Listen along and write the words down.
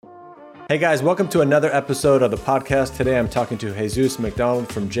Hey guys, welcome to another episode of the podcast. Today I'm talking to Jesus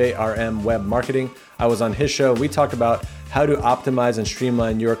McDonald from JRM Web Marketing. I was on his show. We talked about how to optimize and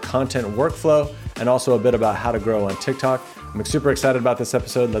streamline your content workflow and also a bit about how to grow on TikTok. I'm super excited about this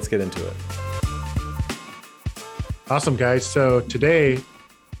episode. Let's get into it. Awesome, guys. So today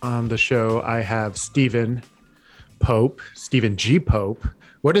on the show, I have Stephen G. Pope.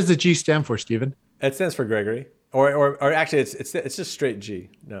 What does the G stand for, Stephen? It stands for Gregory. Or actually, it's just straight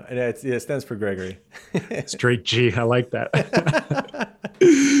G. No, it stands for Gregory. Straight G. I like that.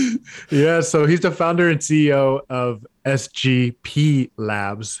 Yeah, so he's the founder and CEO of SGP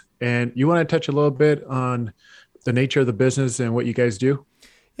Labs. And you want to touch a little bit on the nature of the business and what you guys do?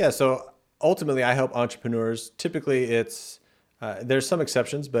 Yeah, so ultimately, I help entrepreneurs. Typically, it's there's some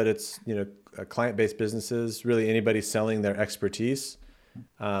exceptions, but it's client-based businesses, really anybody selling their expertise.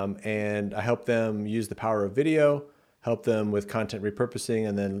 And I help them use the power of video, help them with content repurposing,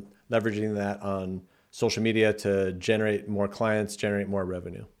 and then leveraging that on social media to generate more clients, generate more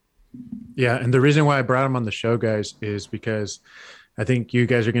revenue. Yeah. And the reason why I brought him on the show, guys, is because I think you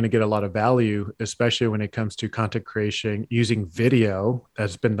guys are going to get a lot of value, especially when it comes to content creation using video.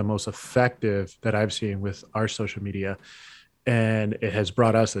 That's been the most effective that I've seen with our social media. And it has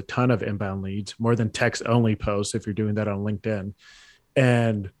brought us a ton of inbound leads, more than text only posts if you're doing that on LinkedIn.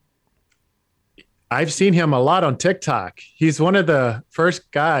 And I've seen him a lot on TikTok. He's one of the first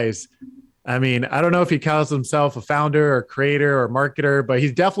guys. I mean, I don't know if he counts himself a founder or creator or marketer, but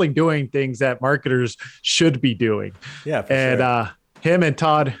he's definitely doing things that marketers should be doing. Yeah, for sure. Him and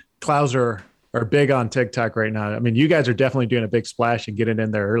Todd Clouser are big on TikTok right now. I mean, you guys are definitely doing a big splash and getting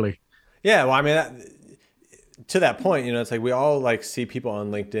in there early. Yeah, well, I mean, to that point, it's like we all see people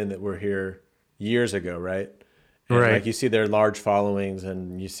on LinkedIn that were here years ago, right? And right. Like you see their large followings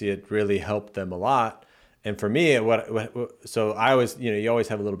and you see it really helped them a lot. And for me, so I always, you always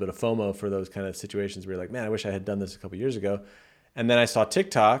have a little bit of FOMO for those kind of situations where you're like, man, I wish I had done this a couple of years ago. And then I saw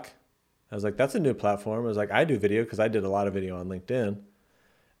TikTok. I was like, that's a new platform. I was like, I do video because I did a lot of video on LinkedIn. And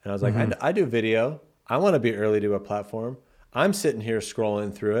I was like, I do video. I want to be early to a platform. I'm sitting here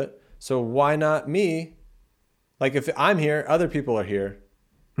scrolling through it. So why not me? Like if I'm here, other people are here.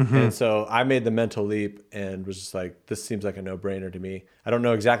 And so I made the mental leap and was just like, this seems like a no-brainer to me. I don't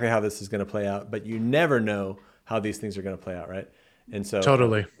know exactly how this is going to play out, but you never know how these things are going to play out, right? And so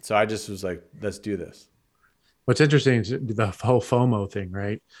totally. So I just was like, let's do this. What's interesting is the whole FOMO thing,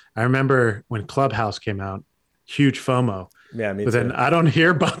 right? I remember when Clubhouse came out, huge FOMO. Yeah, me but too. Then I don't hear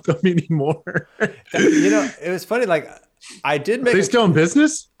about them anymore. It was funny. Like I did make. Are they still in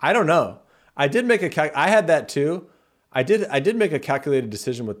business? I don't know. I did make I had that too. I did make a calculated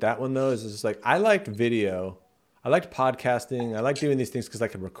decision with that one though. Is just like I liked video, I liked podcasting, I liked doing these things because I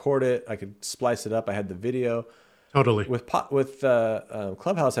could record it, I could splice it up. I had the video. Totally. With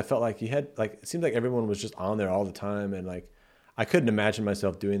Clubhouse, I felt like it seemed like everyone was just on there all the time, and like I couldn't imagine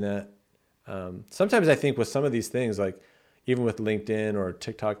myself doing that. Sometimes I think with some of these things, like even with LinkedIn or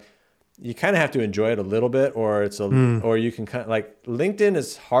TikTok, you kind of have to enjoy it a little bit, or or you can kind of like LinkedIn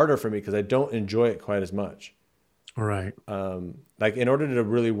is harder for me because I don't enjoy it quite as much. All right. Like in order to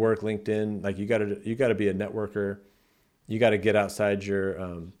really work LinkedIn, like you got to be a networker. You got to get outside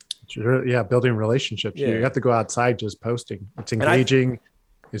your building relationships. Yeah. You have to go outside just posting. It's engaging.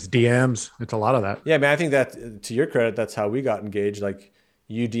 It's DMs. It's a lot of that. Yeah, man. I think that to your credit, that's how we got engaged. Like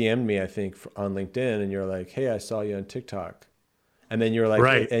you DM'd me, I think, on LinkedIn, and you're like, "Hey, I saw you on TikTok," and then you're like,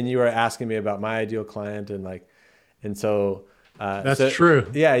 right. And you were asking me about my ideal client, and so that's true.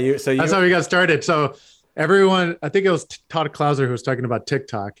 Yeah, that's how we got started. So. Everyone, I think it was Todd Clouser who was talking about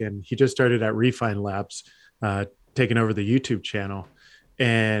TikTok, and he just started at Refine Labs, taking over the YouTube channel.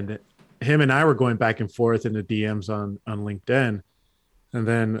 And him and I were going back and forth in the DMs on LinkedIn. And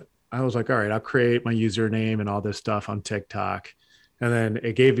then I was like, all right, I'll create my username and all this stuff on TikTok. And then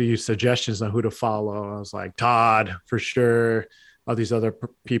it gave you suggestions on who to follow. I was like, Todd, for sure. All these other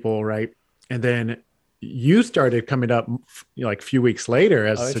people, right? And then you started coming up like a few weeks later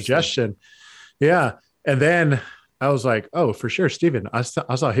as a suggestion. Yeah. And then I was like, oh, for sure, Stephen. I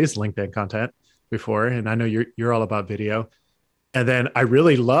saw his LinkedIn content before, and I know you're all about video. And then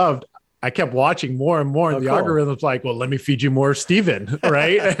I kept watching more and more, and the algorithm's like, well, let me feed you more Stephen,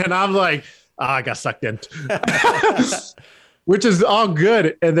 right? And I'm like, I got sucked in, which is all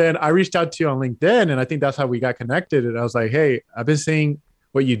good. And then I reached out to you on LinkedIn, and I think that's how we got connected. And I was like, hey, I've been seeing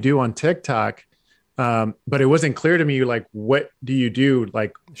what you do on TikTok, but it wasn't clear to me, like, what do you do?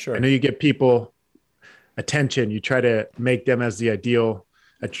 Like, sure. I know you get people attention. You try to make them as the ideal,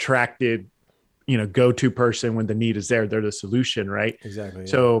 attracted, go-to person when the need is there. They're the solution, right? Exactly. Yeah.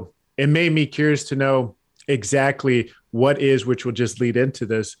 So it made me curious to know exactly which will just lead into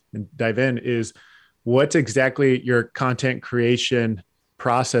this and dive in, is what's exactly your content creation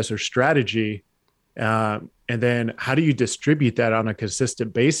process or strategy? And then how do you distribute that on a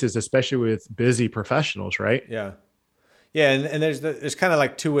consistent basis, especially with busy professionals, right? Yeah. Yeah. And there's kind of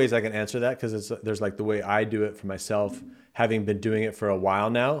like two ways I can answer that, because there's like the way I do it for myself, having been doing it for a while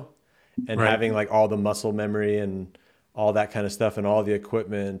now and Right. having like all the muscle memory and all that kind of stuff and all the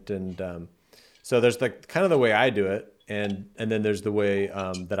equipment. And so there's like kind of the way I do it. And then there's the way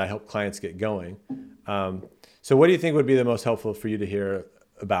that I help clients get going. So what do you think would be the most helpful for you to hear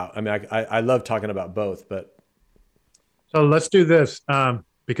about? I mean, I love talking about both, but. So let's do this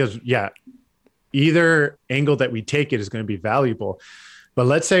because, yeah, either angle that we take it is going to be valuable. But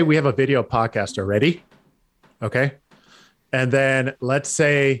let's say we have a video podcast already. Okay. And then let's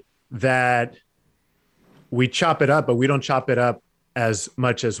say that we chop it up, but we don't chop it up as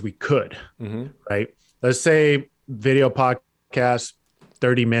much as we could. Mm-hmm. Right. Let's say video podcast,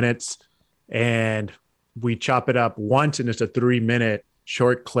 30 minutes, and we chop it up once and it's a 3-minute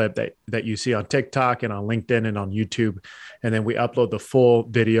short clip that you see on TikTok and on LinkedIn and on YouTube. And then we upload the full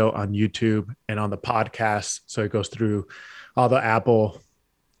video on YouTube and on the podcast. So it goes through all the Apple,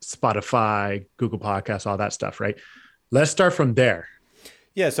 Spotify, Google Podcasts, all that stuff, right? Let's start from there.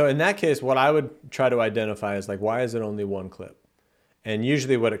 Yeah. So in that case, what I would try to identify is like, why is it only one clip? And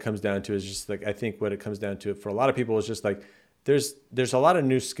usually what it comes down to is just like, I think what it comes down to for a lot of people is just like, there's a lot of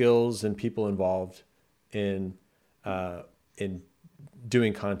new skills and people involved in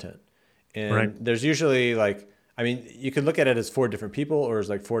doing content. And right. There's usually like, I mean, you could look at it as 4 different people or as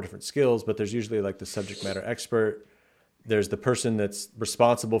like 4 different skills, but there's usually like the subject matter expert. There's the person that's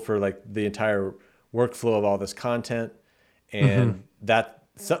responsible for like the entire workflow of all this content. And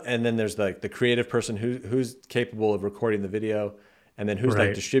and then there's like the creative person who's capable of recording the video, and then who's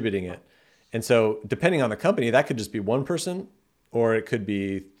like distributing it. And so depending on the company, that could just be one person, or it could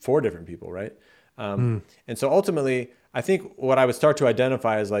be 4 different people. Right. And so ultimately, I think what I would start to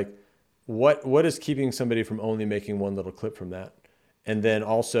identify is like, what is keeping somebody from only making one little clip from that? And then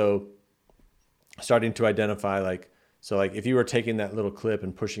also starting to identify like, so like if you were taking that little clip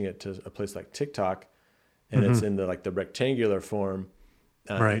and pushing it to a place like TikTok, and it's in the like the rectangular form,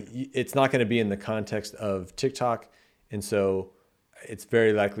 it's not going to be in the context of TikTok. And so it's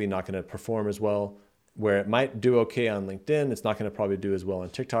very likely not going to perform as well. Where it might do okay on LinkedIn, it's not going to probably do as well on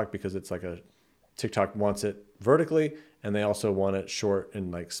TikTok, because it's like TikTok wants it vertically, and they also want it short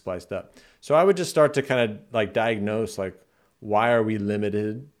and like spliced up. So I would just start to kind of like diagnose like, why are we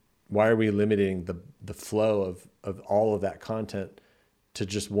limited? Why are we limiting the flow of all of that content to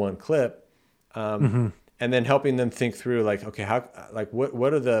just one clip? And then helping them think through like, okay, how, like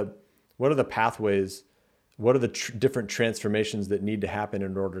what are the pathways? What are the different transformations that need to happen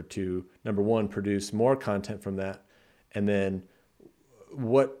in order to, number one, produce more content from that? And then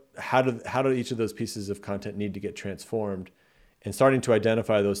how do each of those pieces of content need to get transformed, and starting to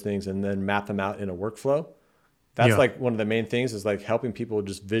identify those things and then map them out in a workflow. That's like one of the main things, is like helping people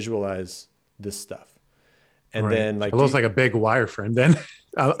just visualize this stuff. And then like, it looks like a big wireframe then.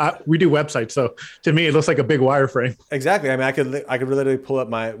 We do websites. So to me, it looks like a big wireframe. Exactly. I mean, I could literally pull up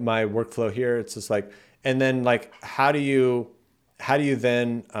my workflow here. It's just like, and then like, how do you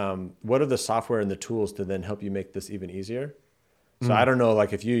then, what are the software and the tools to then help you make this even easier? So I don't know,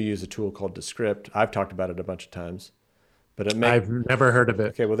 like if you use a tool called Descript, I've talked about it a bunch of times, but I've never heard of it.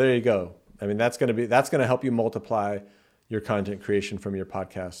 Okay. Well, there you go. I mean, that's going to help you multiply your content creation from your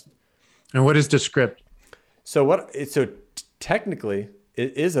podcast. And what is Descript? So technically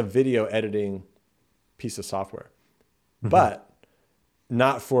it is a video editing piece of software, but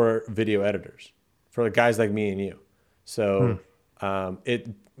not for video editors, for guys like me and you. So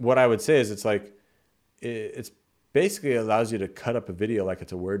what I would say is it's basically allows you to cut up a video like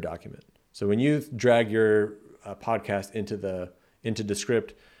it's a Word document. So when you drag your podcast into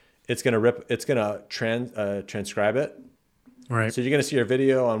Descript, it's gonna transcribe it. Right. So you're gonna see your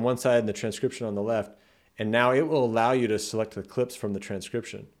video on one side and the transcription on the left, and now it will allow you to select the clips from the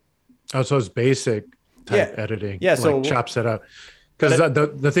transcription. Oh, so it's basic type editing. Yeah. So like chops it up. Because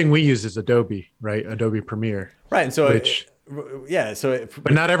the thing we use is Adobe, right? Adobe Premiere. Right. And so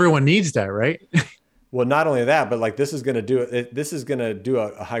but not everyone needs that, right? Well, not only that, but like this is going to do it. This is going to do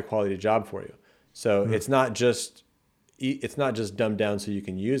a high quality job for you. So it's not just dumbed down so you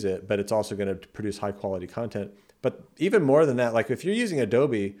can use it, but it's also going to produce high quality content. But even more than that, like if you're using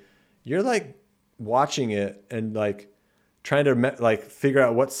Adobe, you're like watching it and like trying to like figure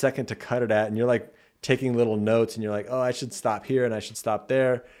out what second to cut it at, and you're like taking little notes, and you're like, oh, I should stop here and I should stop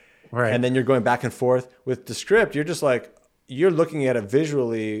there. Right. And then you're going back and forth. With Descript, you're just like, you're looking at it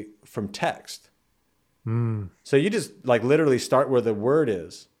visually from text. Mm. So you just like literally start where the word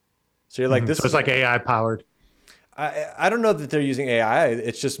is. So you're like, So it's like AI powered. I don't know that they're using AI.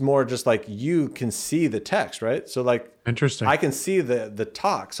 It's just more just like you can see the text, right? So like Interesting. I can see the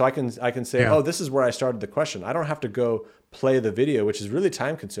talk. So I can say, Yeah. oh, this is where I started the question. I don't have to go play the video, which is really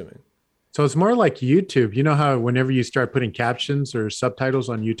time consuming. So it's more like YouTube. You know how whenever you start putting captions or subtitles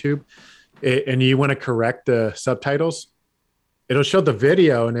on YouTube and you want to correct the subtitles, it'll show the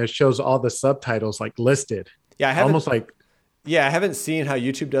video and it shows all the subtitles like listed, Yeah, I haven't almost like, yeah, I haven't seen how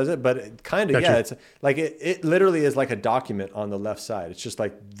YouTube does it, but it kind of got yeah, you. it's like it literally is like a document on the left side. It's just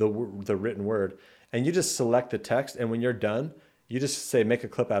like the written word, and you just select the text, and when you're done, you just say make a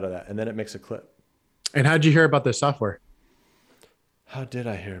clip out of that, and then it makes a clip. And how'd you hear about this software? How did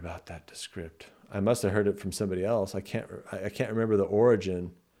I hear about that Descript? I must have heard it from somebody else. I can't remember the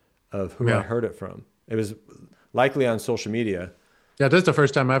origin of who I Yeah. heard it from. It was likely on social media. Yeah. This is the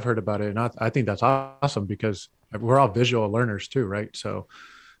first time I've heard about it. And I think that's awesome because we're all visual learners too, right? So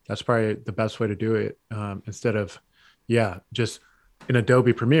that's probably the best way to do it instead of, yeah, just in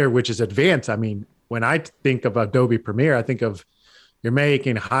Adobe Premiere, which is advanced. I mean, when I think of Adobe Premiere, I think of you're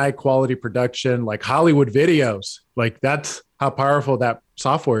making high quality production, like Hollywood videos. Like that's how powerful that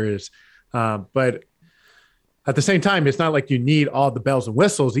software is. But at the same time, it's not like you need all the bells and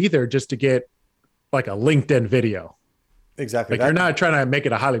whistles either just to get like a LinkedIn video. Exactly. Like you're not trying to make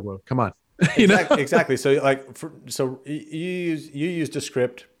it a Hollywood. Come on. Exactly. Exactly. So like, so you use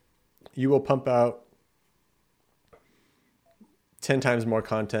Descript, you will pump out 10 times more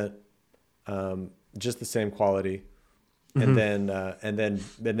content, just the same quality. And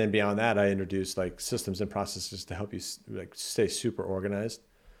then beyond that, I introduce like systems and processes to help you like stay super organized.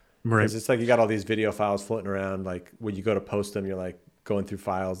 Right. Because it's like you got all these video files floating around. Like when you go to post them, you're like going through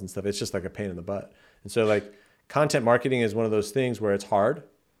files and stuff. It's just like a pain in the butt. And so like content marketing is one of those things where it's hard.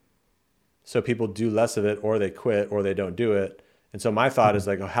 So people do less of it, or they quit, or they don't do it. And so my thought is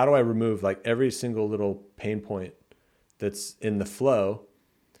like, oh, how do I remove like every single little pain point that's in the flow,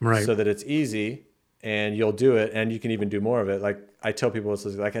 Right. so that it's easy and you'll do it, and you can even do more of it. Like I tell people, it's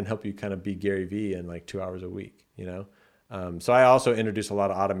like, I can help you kind of be Gary Vee in like 2 hours a week, you know? So I also introduce a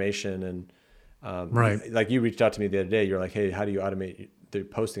lot of automation and Right. like you reached out to me the other day. You're like, hey, how do you automate the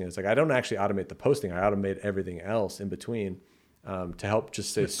posting? And it's like, I don't actually automate the posting. I automate everything else in between to help just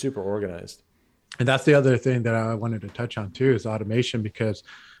stay super organized. And that's the other thing that I wanted to touch on too is automation, because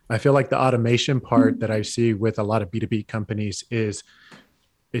I feel like the automation part that I see with a lot of B2B companies is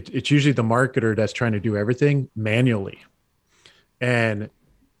it's usually the marketer that's trying to do everything manually. And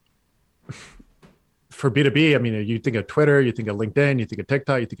for B2B, I mean, you think of Twitter, you think of LinkedIn, you think of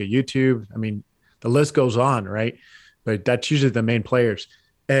TikTok, you think of YouTube. I mean, the list goes on, right? But that's usually the main players.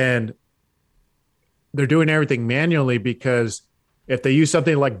 And they're doing everything manually because if they use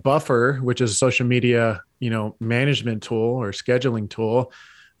something like Buffer, which is a social media, management tool or scheduling tool,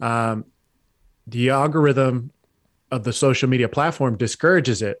 the algorithm of the social media platform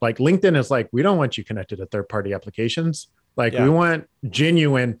discourages it. Like LinkedIn is like, we don't want you connected to third-party applications. Like we want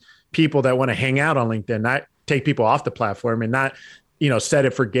genuine people that want to hang out on LinkedIn, not take people off the platform and not, set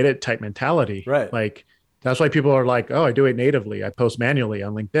it, forget it type mentality. Right. Like that's why people are like, oh, I do it natively. I post manually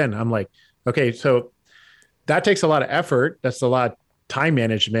on LinkedIn. I'm like, okay, so that takes a lot of effort. That's a lot of time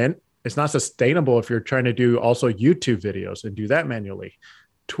management. It's not sustainable if you're trying to do also YouTube videos and do that manually.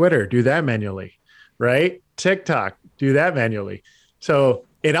 Twitter, do that manually, right? TikTok, do that manually. So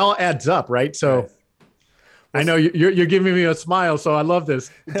it all adds up, right? So Right. I know you're giving me a smile, so I love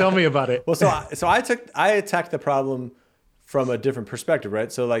this. Tell me about it. Well, so I attacked the problem from a different perspective,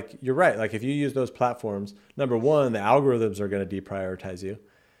 right? So like you're right. Like if you use those platforms, number one, the algorithms are going to deprioritize you,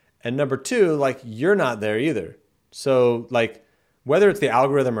 and number two, like you're not there either. So like whether it's the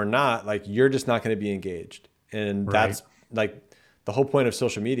algorithm or not, like you're just not going to be engaged, and that's like the whole point of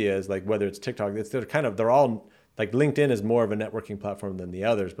social media is like whether it's TikTok, they're all like LinkedIn is more of a networking platform than the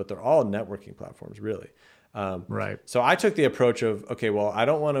others, but they're all networking platforms really. Right. So I took the approach of, okay, well, I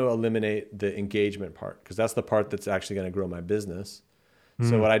don't want to eliminate the engagement part because that's the part that's actually going to grow my business.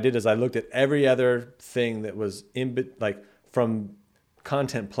 So what I did is I looked at every other thing that was like from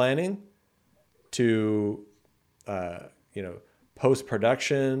content planning to,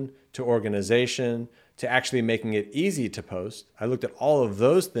 post-production to organization to actually making it easy to post. I looked at all of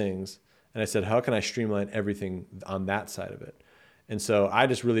those things and I said, how can I streamline everything on that side of it? And so I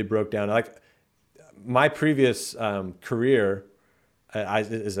just really broke down, like my previous career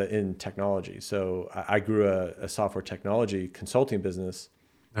is in technology. So I grew a software technology consulting business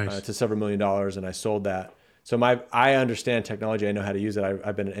to several $1 million, and I sold that. So I understand technology. I know how to use it.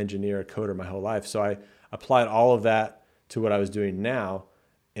 I've been an engineer, a coder my whole life. So I applied all of that to what I was doing now.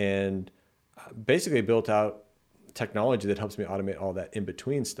 And basically built out technology that helps me automate all that in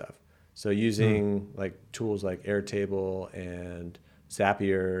between stuff. So using like tools like Airtable and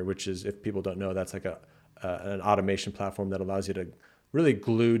Zapier, which is, if people don't know, that's like an automation platform that allows you to really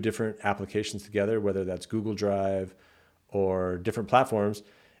glue different applications together, whether that's Google Drive or different platforms.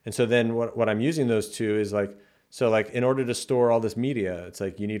 And so then what I'm using those to is like, so like in order to store all this media, it's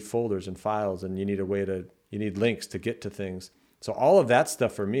like you need folders and files, and you need links to get to things. So all of that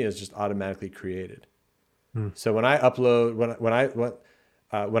stuff for me is just automatically created. So when I upload,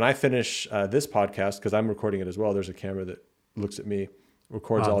 when I finish this podcast, because I'm recording it as well, there's a camera that looks at me,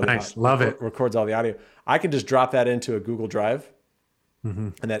 records records all the audio. I can just drop that into a Google Drive,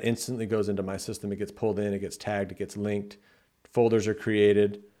 and that instantly goes into my system. It gets pulled in, it gets tagged, it gets linked, folders are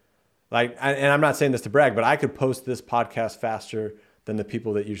created. And I'm not saying this to brag, but I could post this podcast faster than the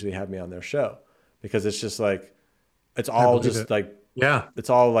people that usually have me on their show, because it's just like, it's all just like, it's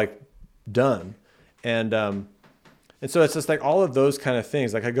all like done. And so it's just like all of those kind of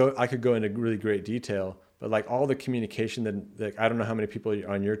things. Like I could go into really great detail, but like all the communication that I don't know how many people are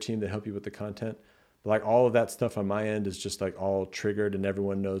on your team that help you with the content, but like all of that stuff on my end is just like all triggered, and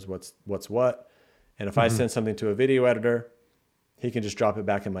everyone knows what's what. And if I send something to a video editor, he can just drop it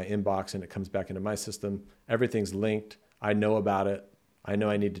back in my inbox and it comes back into my system. Everything's linked. I know about it. I know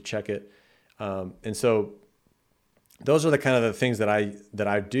I need to check it. And so those are the kind of the things that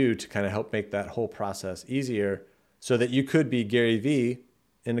I do to kind of help make that whole process easier, so that you could be Gary Vee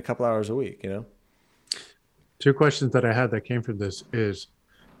in a couple hours a week, you know? Two questions that I had that came from this is,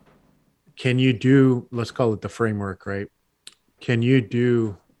 can you do, let's call it the framework, right? Can you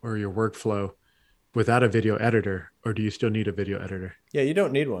do, or your workflow, without a video editor, or do you still need a video editor? Yeah, you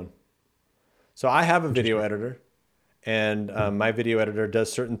don't need one. So I have a video editor, and my video editor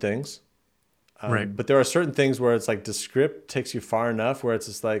does certain things. Right. But there are certain things where it's like Descript takes you far enough where it's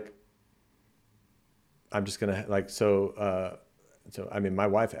just like, I'm just going to like, so I mean, my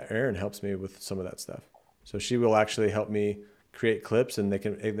wife, Erin, helps me with some of that stuff. So she will actually help me create clips, and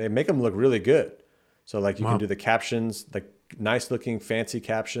they make them look really good. So like you can do the captions, like nice looking, fancy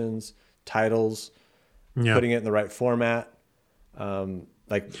captions, titles, putting it in the right format.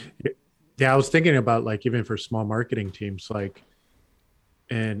 Yeah, I was thinking about like, even for small marketing teams, like,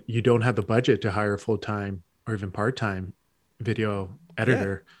 and you don't have the budget to hire a full-time or even part-time video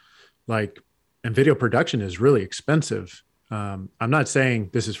editor, like, and video production is really expensive. I'm not saying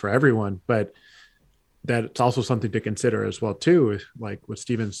this is for everyone, but that's also something to consider as well too. Like what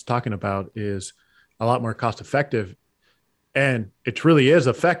Steven's talking about is a lot more cost effective, and it really is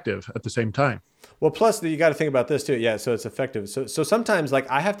effective at the same time. Well, plus you got to think about this too. Yeah. So it's effective. So sometimes like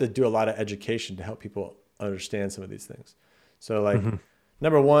I have to do a lot of education to help people understand some of these things. So like,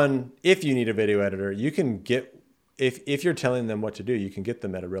 number one, if you need a video editor, you can get, if you're telling them what to do, you can get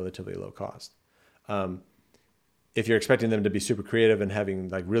them at a relatively low cost. If you're expecting them to be super creative and having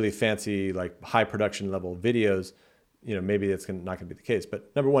like really fancy, like high production level videos, you know, maybe that's not going to be the case.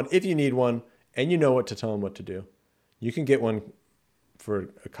 But number one, if you need one and you know what to tell them what to do, you can get one for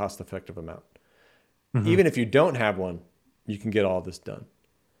a cost effective amount. Even if you don't have one, you can get all this done.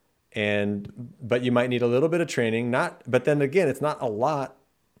 But you might need a little bit of training, but then again, it's not a lot.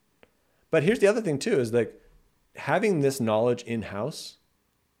 But here's the other thing too, is like having this knowledge in-house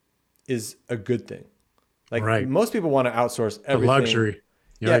is a good thing. Like most people want to outsource everything. A luxury.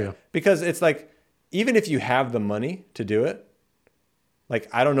 Yeah. Because it's like, even if you have the money to do it, like,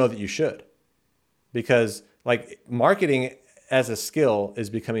 I don't know that you should, because like marketing as a skill is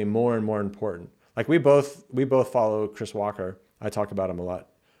becoming more and more important. Like we both follow Chris Walker. I talk about him a lot.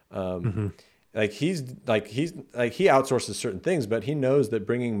 Like he outsources certain things, but he knows that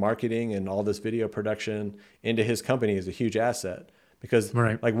bringing marketing and all this video production into his company is a huge asset, because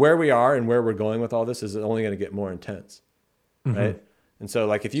like where we are and where we're going with all this is only going to get more intense. Right. And so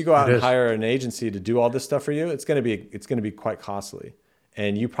like, if you go out and hire an agency to do all this stuff for you, it's going to be quite costly.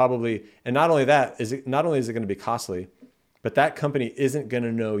 And not only is it going to be costly, but that company isn't going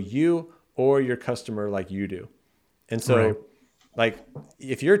to know you or your customer like you do. And so like,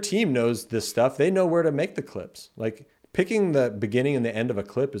 if your team knows this stuff, they know where to make the clips. Like picking the beginning and the end of a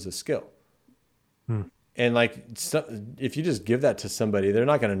clip is a skill. And like, if you just give that to somebody, they're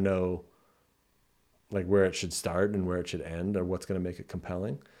not going to know like where it should start and where it should end, or what's going to make it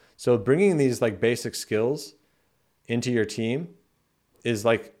compelling. So bringing these like basic skills into your team is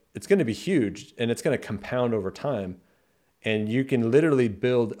like, it's going to be huge, and it's going to compound over time. And you can literally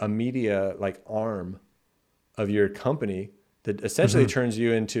build a media like arm of your company that essentially turns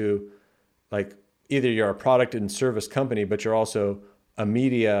you into like, either you're a product and service company, but you're also a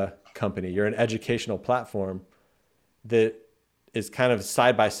media company. You're an educational platform that is kind of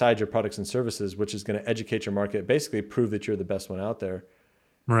side by side your products and services, which is going to educate your market, basically prove that you're the best one out there.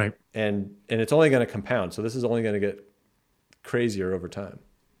 Right. And it's only going to compound. So this is only going to get crazier over time.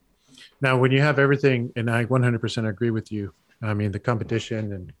 Now, when you have everything, and I 100% agree with you, I mean, the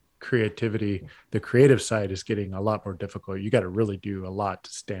competition and creativity, the creative side is getting a lot more difficult. You got to really do a lot to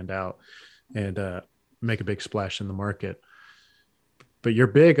stand out and make a big splash in the market. But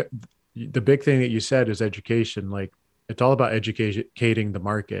the big thing that you said is education. Like, it's all about educating the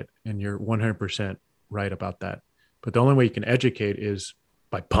market, and you're 100% right about that. But the only way you can educate is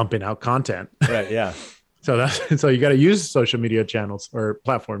by pumping out content. Right. Yeah. So you got to use social media channels or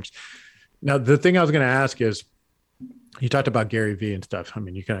platforms. Now, the thing I was going to ask is, you talked about Gary Vee and stuff. I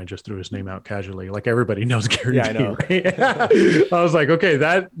mean, you kind of just threw his name out casually. Like, everybody knows Gary Vee. I know. Right? I was like, okay,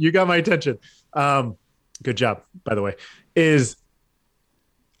 that you got my attention. Good job, by the way.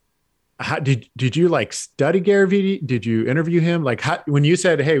 How did you like study Gary Vee? Did you interview him? Like, when you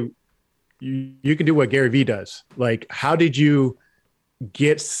said, hey, you can do what Gary Vee does, like, how did you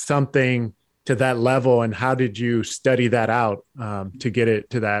get something to that level, and how did you study that out to get it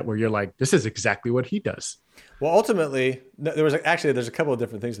to that where you're like, this is exactly what he does? Well, ultimately, there's a couple of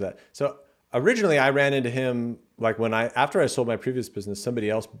different things to that. So originally I ran into him, like after I sold my previous business, somebody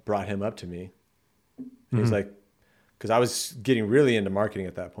else brought him up to me. Mm-hmm. He's like, cause I was getting really into marketing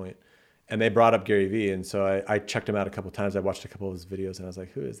at that point, and they brought up Gary Vee. And so I checked him out a couple of times. I watched a couple of his videos, and I was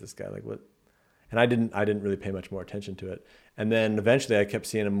like, who is this guy? Like, what? And I didn't really pay much more attention to it. And then eventually I kept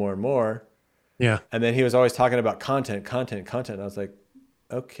seeing him more and more. Yeah. And then he was always talking about content. And I was like,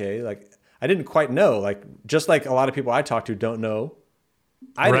 okay, like, I didn't quite know, like, just like a lot of people I talk to don't know.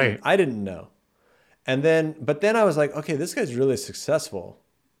 I didn't know. But then I was like, okay, this guy's really successful.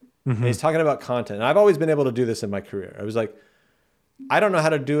 Mm-hmm. And he's talking about content. And I've always been able to do this in my career. I was like, I don't know how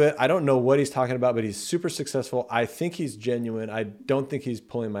to do it. I don't know what he's talking about, but he's super successful. I think he's genuine. I don't think he's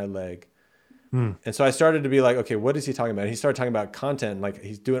pulling my leg. And so I started to be like, okay, what is he talking about? And he started talking about content. Like,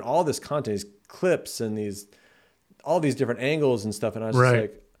 he's doing all this content, these clips and all these different angles and stuff. And I was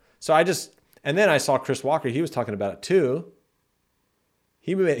just like, and then I saw Chris Walker. He was talking about it too.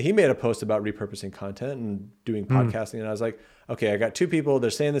 He made a post about repurposing content and doing podcasting. And I was like, okay, I got two people, they're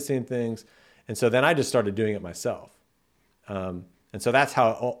saying the same things. And so then I just started doing it myself. And so that's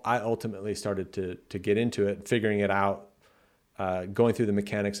how I ultimately started to get into it, figuring it out, going through the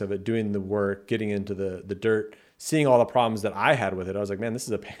mechanics of it, doing the work, getting into the dirt, seeing all the problems that I had with it. I was like, man, this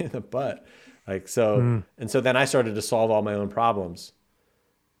is a pain in the butt. Like, so, and so then I started to solve all my own problems,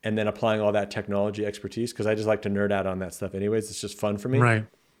 and then applying all that technology expertise, because I just like to nerd out on that stuff anyways. It's just fun for me. Right.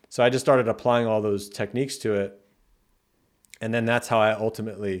 So I just started applying all those techniques to it. And then that's how I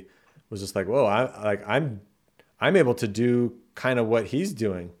ultimately was just like, whoa, I'm able to do kind of what he's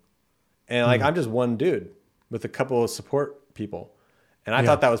doing. And like, I'm just one dude with a couple of support people. And I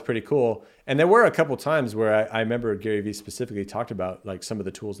thought that was pretty cool. And there were a couple of times where I remember Gary Vee specifically talked about like some of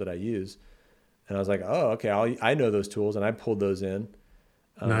the tools that I use. And I was like, oh, okay, I know those tools, and I pulled those in.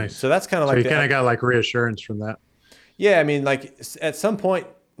 Nice. So that's kind of like, you kind of got like reassurance from that. Yeah. I mean, like at some point,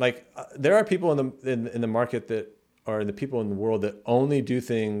 like there are people in the market that are the people in the world that only do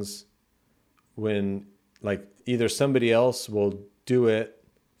things when like either somebody else will do it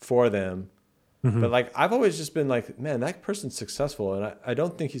for them. Mm-hmm. But like, I've always just been like, man, that person's successful, and I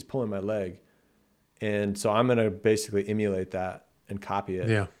don't think he's pulling my leg. And so I'm going to basically emulate that and copy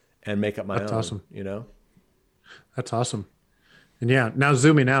it and make up my own. That's awesome. You know? That's awesome. And yeah, now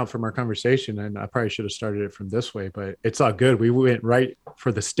zooming out from our conversation, and I probably should have started it from this way, but it's all good. We went right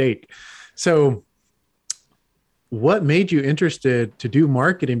for the steak. So what made you interested to do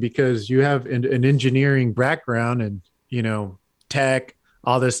marketing? Because you have an engineering background and, you know, tech,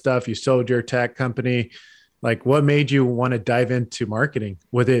 all this stuff. You sold your tech company. Like, what made you want to dive into marketing?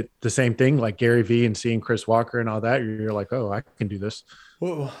 Was it the same thing, like Gary Vee and seeing Chris Walker and all that? You're like, oh, I can do this.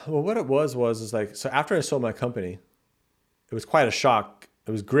 Well, what it was like, so after I sold my company, it was quite a shock.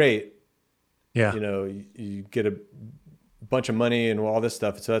 It was great. Yeah. You know, you get a bunch of money and all this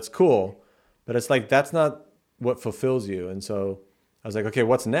stuff. So that's cool. But it's like, that's not what fulfills you. And so I was like, okay,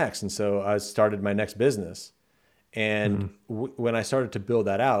 what's next? And so I started my next business. And when I started to build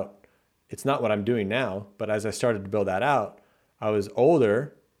that out, it's not what I'm doing now. But as I started to build that out, I was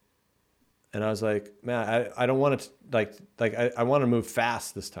older. And I was like, man, I don't want to I want to move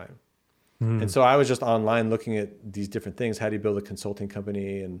fast this time. And so I was just online looking at these different things. How do you build a consulting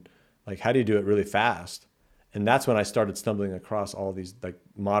company, and like, how do you do it really fast? And that's when I started stumbling across all these like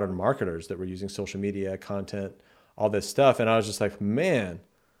modern marketers that were using social media, content, all this stuff. And I was just like, man,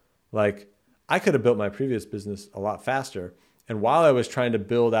 like I could have built my previous business a lot faster. And while I was trying to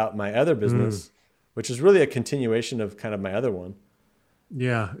build out my other business, which is really a continuation of kind of my other one.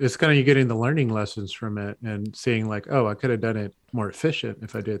 Yeah, it's kind of you getting the learning lessons from it and seeing like, oh, I could have done it more efficient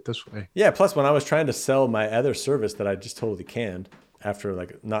if I did it this way. Yeah. Plus, when I was trying to sell my other service that I just totally canned after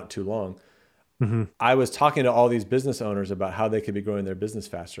like not too long, I was talking to all these business owners about how they could be growing their business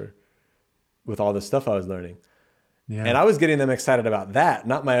faster with all the stuff I was learning. Yeah. And I was getting them excited about that,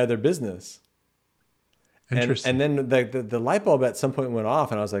 not my other business. Interesting. And then the light bulb at some point went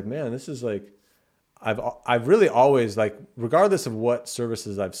off, and I was like, man, this is like, I've really always, like, regardless of what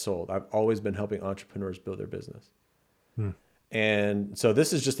services I've sold, I've always been helping entrepreneurs build their business. And so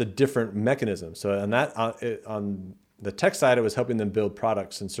this is just a different mechanism. So on the tech side, it was helping them build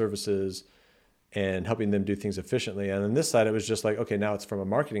products and services and helping them do things efficiently. And on this side, it was just like, okay, now it's from a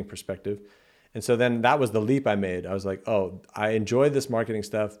marketing perspective. And so then that was the leap I made. I was like, oh, I enjoy this marketing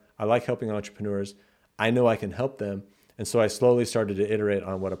stuff. I like helping entrepreneurs. I know I can help them. And so I slowly started to iterate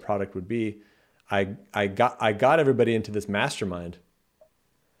on what a product would be. I got everybody into this mastermind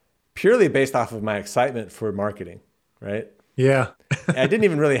purely based off of my excitement for marketing, right? Yeah. I didn't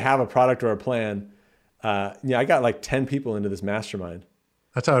even really have a product or a plan. I got like 10 people into this mastermind.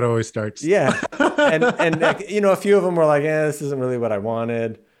 That's how it always starts. Yeah. And a few of them were like, this isn't really what I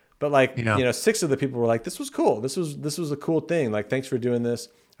wanted. But like, 6 of the people were like, this was cool. This was a cool thing. Like, thanks for doing this.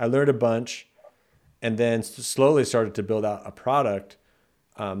 I learned a bunch, and then slowly started to build out a product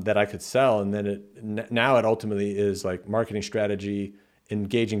that I could sell. And then now it ultimately is like marketing strategy,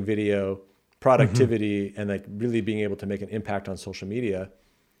 engaging video, productivity, and like really being able to make an impact on social media.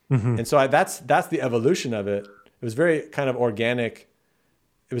 And so that's the evolution of it. It was very kind of organic.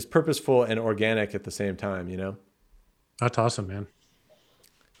 It was purposeful and organic at the same time, That's awesome, man.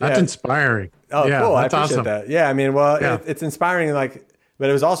 That's inspiring. Oh, yeah, cool. I that's appreciate awesome. that. Yeah. I mean, it's inspiring, like, but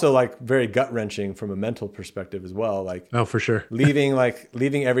it was also like very gut wrenching from a mental perspective as well. Like, oh, for sure. leaving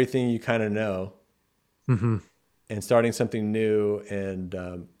everything you kind of know and starting something new.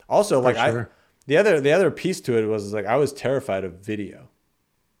 And also like the other piece to it was like, I was terrified of video.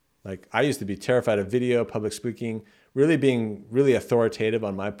 Like, I used to be terrified of video, public speaking, really being really authoritative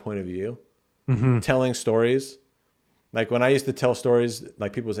on my point of view, telling stories. Like, when I used to tell stories,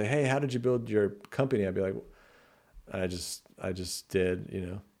 like, people would say, hey, how did you build your company? I'd be like, I just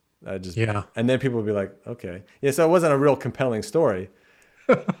did, and then people would be like, okay. Yeah. So it wasn't a real compelling story.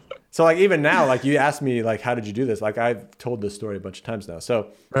 So like, even now, like, you ask me, like, how did you do this? Like, I've told this story a bunch of times now.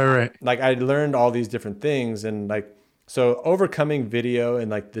 So right. Like, I learned all these different things, and like, so overcoming video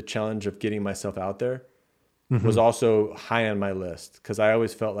and like the challenge of getting myself out there was also high on my list, because I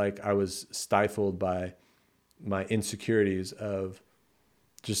always felt like I was stifled by my insecurities of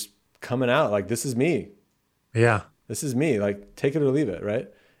just coming out. Like, this is me. Yeah. This is me. Like, take it or leave it. Right.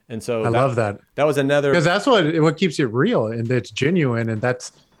 And so I love that. That was another, because that's what keeps it real, and it's genuine. And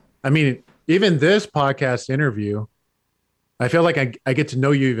that's, I mean, even this podcast interview, I feel like I get to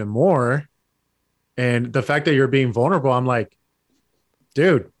know you even more. And the fact that you're being vulnerable, I'm like,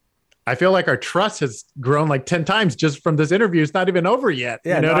 dude, I feel like our trust has grown like 10 times just from this interview. It's not even over yet.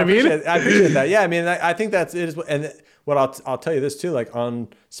 Yeah, you know what I mean? I appreciate that. Yeah. I mean, I think that's it. And what I'll tell you this too, like,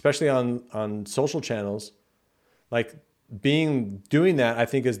 especially on social channels, like, doing that, I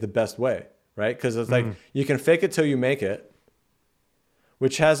think, is the best way. Right. Cause it's like, you can fake it till you make it,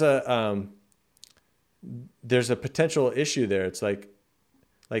 which has there's a potential issue there. It's like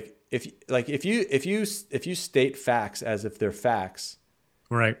if you state facts as if they're facts,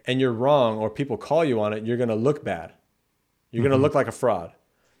 right, and you're wrong, or people call you on it, you're going to look bad. You're going to look like a fraud.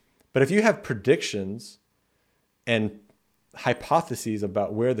 But if you have predictions and hypotheses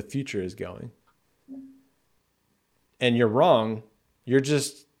about where the future is going, and you're wrong, you're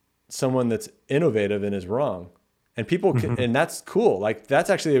just someone that's innovative and is wrong. And people can, and that's cool. Like, that's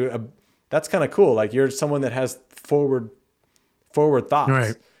actually that's kind of cool. Like, you're someone that has forward thoughts,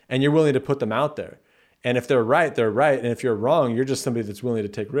 right, and you're willing to put them out there. And if they're right, they're right. And if you're wrong, you're just somebody that's willing to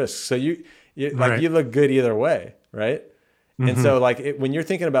take risks. So you look good either way, right? And so like, when you're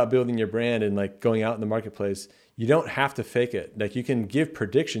thinking about building your brand and like going out in the marketplace, you don't have to fake it. Like, you can give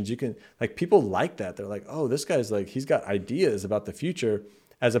predictions. You can, like, people like that. They're like, oh, this guy's like, he's got ideas about the future,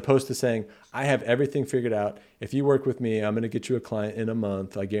 as opposed to saying, I have everything figured out. If you work with me, I'm going to get you a client in a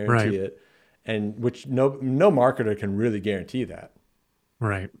month. I guarantee it. And which no marketer can really guarantee that.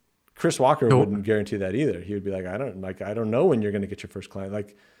 Right. Chris Walker wouldn't guarantee that either. He would be like, I don't know when you're going to get your first client.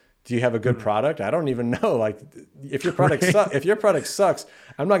 Like, do you have a good product? I don't even know. Like, if your product sucks,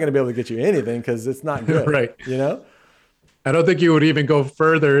 I'm not going to be able to get you anything because it's not good. Right. You know? I don't think you would even go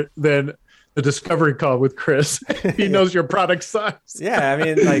further than the discovery call with Chris. He knows your product sucks. Yeah. I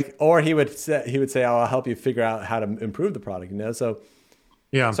mean, like, or he would say, oh, I'll help you figure out how to improve the product, you know? So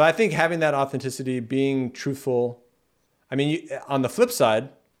Yeah. So I think having that authenticity, being truthful. I mean, on the flip side,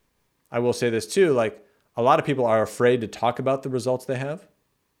 I will say this too, like a lot of people are afraid to talk about the results they have.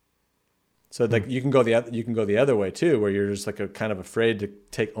 So like you can go the other way too, where you're just like kind of afraid to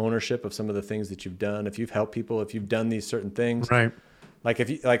take ownership of some of the things that you've done. If you've helped people, if you've done these certain things, Right. like if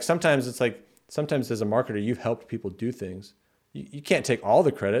you like, sometimes it's like, sometimes as a marketer, you've helped people do things. You can't take all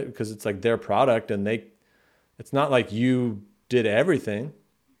the credit because it's like their product and it's not like you did everything,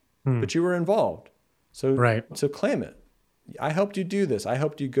 but you were involved. So, Right. so claim it. I helped you do this. I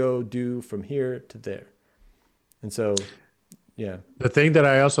helped you go do from here to there. And so, yeah. The thing that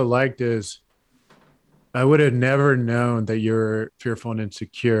I also liked is I would have never known that you're fearful and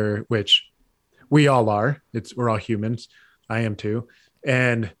insecure, which we all are. We're all humans. I am too.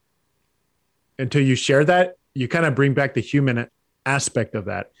 And until you share that, you kind of bring back the human aspect of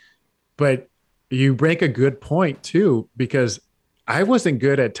that. But you make a good point too, because I wasn't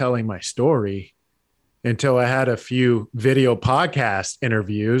good at telling my story until I had a few video podcast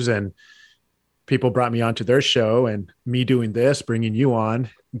interviews and people brought me onto their show and me doing this, bringing you on,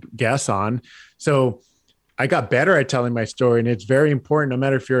 guests on. So I got better at telling my story. And it's very important, no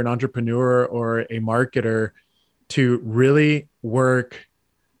matter if you're an entrepreneur or a marketer, to really work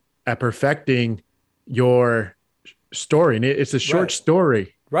at perfecting your story. And it's a short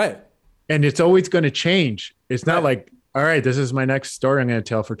story. Right. And it's always going to change. It's not Right. like, all right, this is my next story I'm going to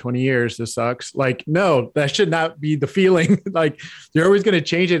tell for 20 years. This sucks. Like, no, that should not be the feeling. Like you're always going to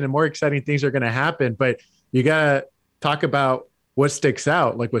change it and more exciting things are going to happen. But you got to talk about what sticks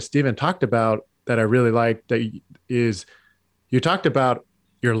out, like what Steven talked about that I really like, that is you talked about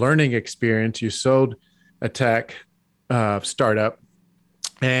your learning experience. You sold a tech startup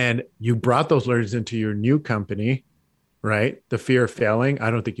and you brought those learnings into your new company, right? The fear of failing. I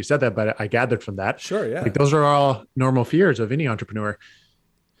don't think you said that, but I gathered from that. Sure. Yeah. Like those are all normal fears of any entrepreneur.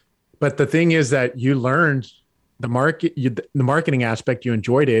 But the thing is that you learned the marketing aspect, you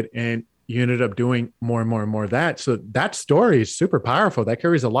enjoyed it, and you ended up doing more and more and more of that. So that story is super powerful. That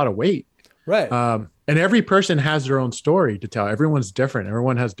carries a lot of weight. Right. And every person has their own story to tell. Everyone's different.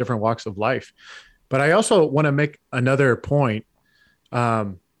 Everyone has different walks of life. But I also want to make another point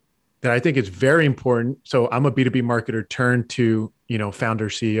that I think is very important. So I'm a B2B marketer turned to, founder,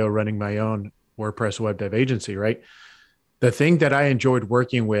 CEO, running my own WordPress web dev agency, right? The thing that I enjoyed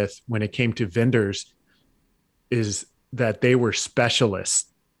working with when it came to vendors is that they were specialists.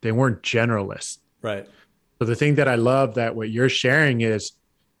 They weren't generalists. Right. So the thing that I love that what you're sharing is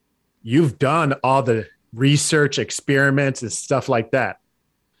you've done all the research experiments and stuff like that.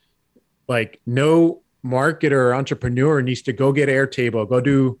 Like no marketer or entrepreneur needs to go get Airtable, go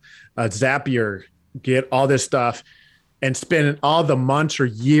do a Zapier, get all this stuff and spend all the months or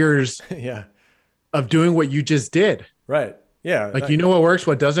years Yeah. of doing what you just did. Right. Yeah. Like, you know what works,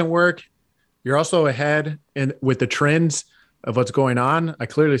 what doesn't work. You're also ahead in with the trends of what's going on. I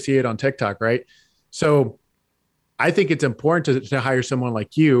clearly see it on TikTok, right? So I think it's important to hire someone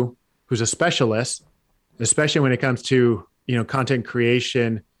like you who's a specialist, especially when it comes to, content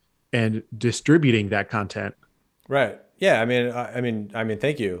creation and distributing that content. Right. Yeah. I mean,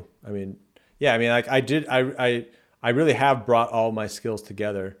 thank you. I mean, yeah, I mean, like I really have brought all my skills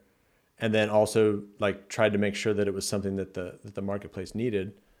together and then also like tried to make sure that it was something that the marketplace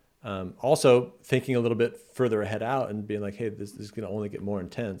needed. Also thinking a little bit further ahead out and being like, hey, this is going to only get more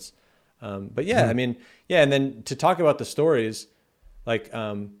intense. But yeah, I mean, yeah. And then to talk about the stories, like,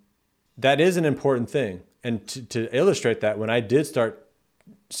 that is an important thing. And to illustrate that, when I did start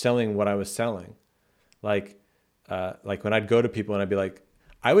selling what I was selling, like when I'd go to people and I'd be like,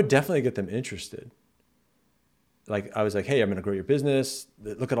 I would definitely get them interested. Like I was like, hey, I'm going to grow your business.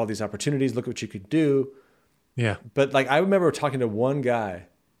 Look at all these opportunities. Look what you could do. Yeah. But like, I remember talking to one guy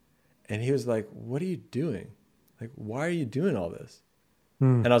and he was like, what are you doing? Like, why are you doing all this?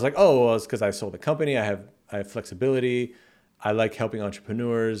 And I was like, oh, well, it's because I sold a company. I have flexibility. I like helping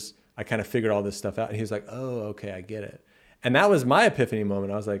entrepreneurs. I kind of figured all this stuff out. And he was like, oh, okay, I get it. And that was my epiphany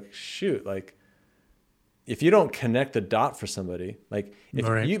moment. I was like, shoot, like if you don't connect the dot for somebody, like if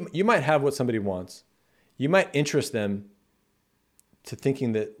Right. you might have what somebody wants, you might interest them to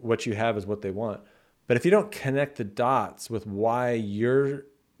thinking that what you have is what they want. But if you don't connect the dots with why you're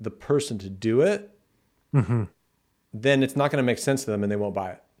the person to do it, then it's not going to make sense to them and they won't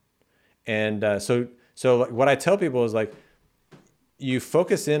buy it. And so what I tell people is like, you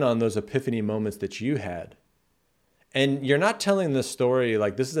focus in on those epiphany moments that you had. And you're not telling the story,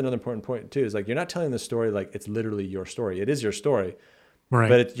 like this is another important point too, is like you're not telling the story like it's literally your story. It is your story. Right.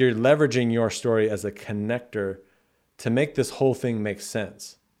 But you're leveraging your story as a connector to make this whole thing make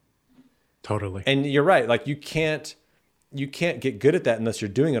sense. Totally. And you're right. Like you can't, you can't get good at that unless you're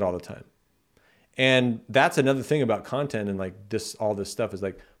doing it all the time. And that's another thing about content and like all this stuff is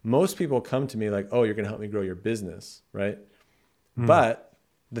like most people come to me like, oh, you're going to help me grow your business, right? But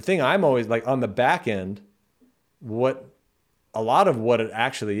the thing I'm always like on the back end, a lot of what it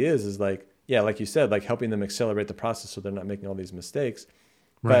actually is like, yeah, like you said, like helping them accelerate the process so they're not making all these mistakes.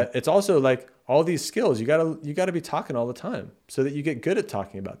 Right. But it's also like all these skills, you gotta be talking all the time so that you get good at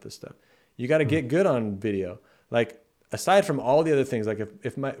talking about this stuff. You got to get good on video. Like aside from all the other things, like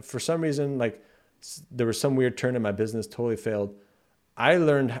if for some reason, like there was some weird turn in my business, totally failed, I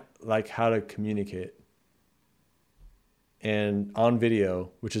learned like how to communicate and on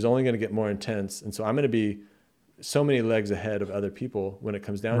video, which is only going to get more intense. And so I'm going to be so many legs ahead of other people when it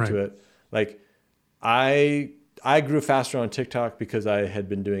comes down to it. Like I grew faster on TikTok because I had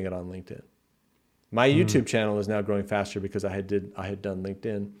been doing it on LinkedIn. My YouTube channel is now growing faster because I had done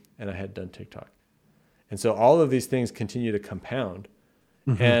LinkedIn and I had done TikTok. And so all of these things continue to compound.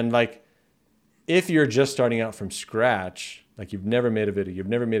 And like, if you're just starting out from scratch, like you've never made a video, you've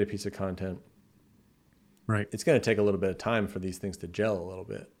never made a piece of content, right? It's going to take a little bit of time for these things to gel a little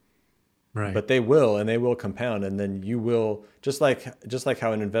bit. Right. But they will compound. And then you will, just like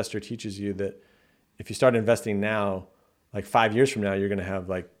how an investor teaches you that if you start investing now, like 5 years from now, you're going to have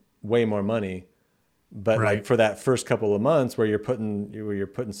like way more money. But like for that first couple of months where you're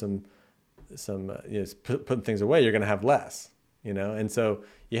putting some putting things away, you're going to have less, And so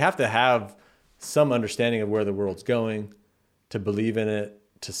you have to have some understanding of where the world's going to believe in it,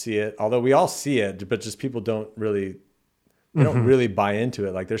 to see it. Although we all see it, but just people don't really buy into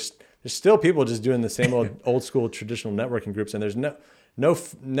it. Like there's still people just doing the same old school traditional networking groups. And there's no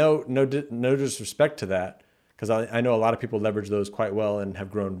disrespect to that. Because I know a lot of people leverage those quite well and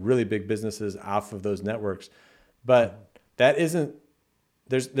have grown really big businesses off of those networks. But that isn't,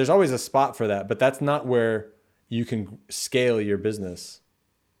 there's always a spot for that, but that's not where you can scale your business.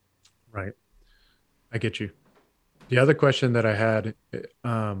 Right. I get you. The other question that I had,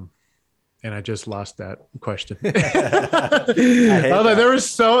 and I just lost that question. There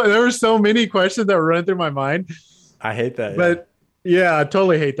were so many questions that run through my mind. I hate that. But yeah, I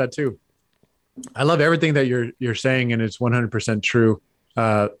totally hate that too. I love everything that you're saying, and it's 100% true.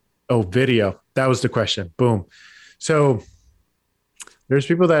 Video. That was the question. Boom. So there's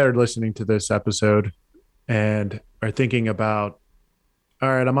people that are listening to this episode and are thinking about, all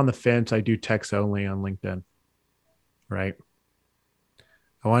right, I'm on the fence. I do text only on LinkedIn, right?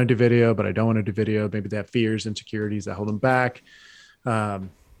 I want to do video, but I don't want to do video. Maybe they have fears, insecurities that hold them back.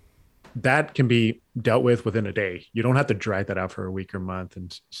 That can be dealt with within a day. You don't have to drag that out for a week or month.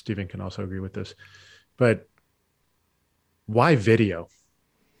 And Stephen can also agree with this. But why video?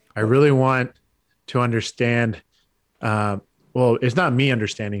 I really want to understand. Well, it's not me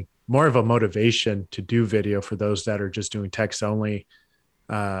understanding, more of a motivation to do video for those that are just doing text only,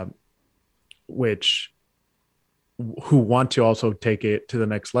 who want to also take it to the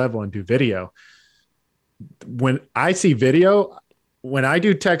next level and do video. When I see video, when I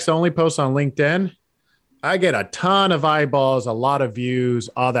do text only posts on LinkedIn, I get a ton of eyeballs, a lot of views,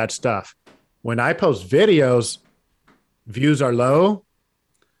 all that stuff. When I post videos, views are low,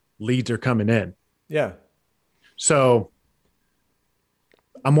 leads are coming in. Yeah. So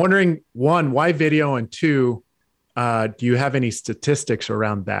I'm wondering, one, why video? And two, do you have any statistics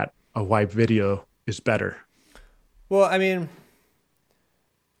around that of why video is better? Well, I mean,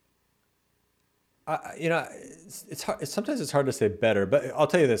 it's hard. Sometimes it's hard to say better, but I'll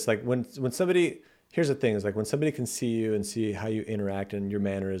tell you this: like when somebody, here's the thing: is like when somebody can see you and see how you interact and your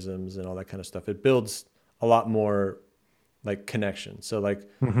mannerisms and all that kind of stuff, it builds a lot more like connection. So like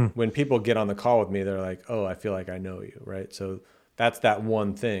when people get on the call with me, they're like, "Oh, I feel like I know you," right? So that's that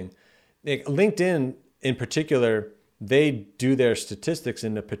one thing. Like LinkedIn in particular, they do their statistics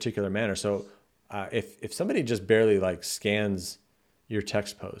in a particular manner. So if somebody just barely like scans your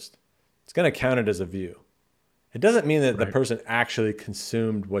text post, it's going to count it as a view. It doesn't mean that the person actually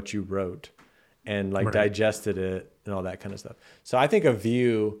consumed what you wrote and like digested it and all that kind of stuff. So I think a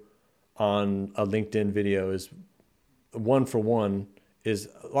view on a LinkedIn video is one for one is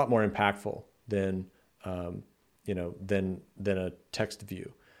a lot more impactful than than a text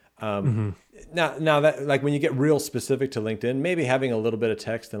view. Now that like when you get real specific to LinkedIn, maybe having a little bit of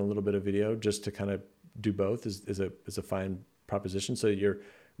text and a little bit of video just to kind of do both is a fine proposition. So you're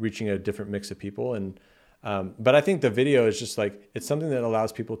reaching a different mix of people. And but I think the video is just like, it's something that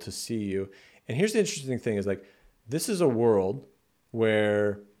allows people to see you. And here's the interesting thing is like, this is a world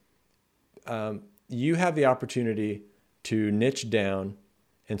where you have the opportunity to niche down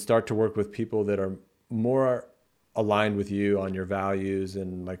and start to work with people that are more aligned with you on your values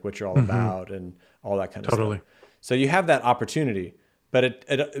and like what you're all about and all that kind of Totally. stuff. So you have that opportunity, but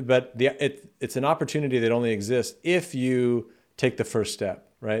it's an opportunity that only exists if you take the first step,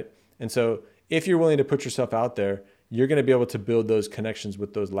 right? And so if you're willing to put yourself out there, you're going to be able to build those connections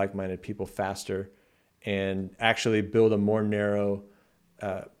with those like-minded people faster and actually build a more narrow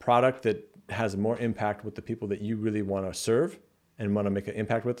product that has more impact with the people that you really want to serve and want to make an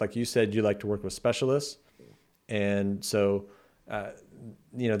impact with. Like you said, you like to work with specialists. And so,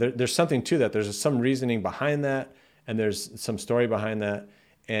 there's something to that. There's some reasoning behind that, and there's some story behind that.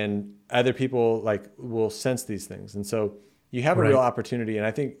 And other people like will sense these things. And so you have a real opportunity. And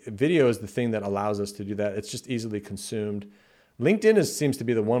I think video is the thing that allows us to do that. It's just easily consumed. LinkedIn seems to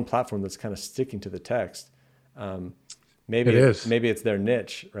be the one platform that's kind of sticking to the text. Maybe it's their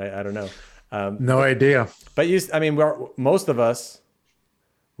niche, right? I don't know. No idea. But most of us,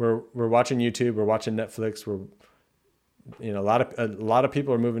 we're watching YouTube, we're watching Netflix, a lot of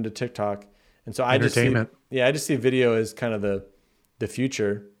people are moving to TikTok, and so I just see video as kind of the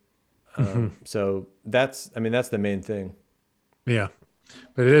future. So that's the main thing. Yeah,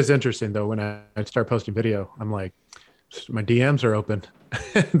 but it is interesting though. When I start posting video, I'm like, my DMs are open.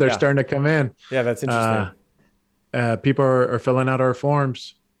 They're starting to come in. Yeah, that's interesting. People are filling out our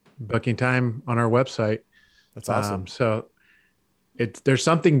forms, booking time on our website. That's awesome. So there's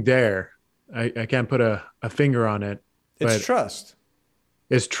something there. I can't put a finger on it. It's trust.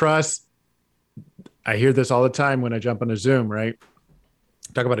 It's trust. I hear this all the time when I jump on a Zoom, right?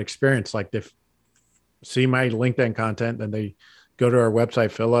 Talk about experience. Like they see my LinkedIn content, then they go to our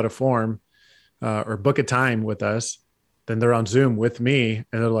website, fill out a form, or book a time with us. Then they're on Zoom with me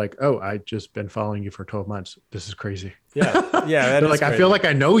and they're like, oh, I just been following you for 12 months. This is crazy. Yeah. Yeah. They're like, crazy. I feel like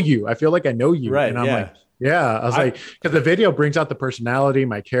I know you. Right. And I'm like, yeah. I was like, because the video brings out the personality,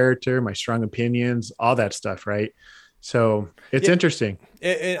 my character, my strong opinions, all that stuff. Right. So it's interesting.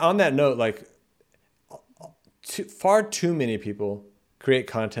 On that note, like far too many people create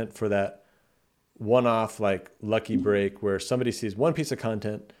content for that one-off, like lucky break where somebody sees one piece of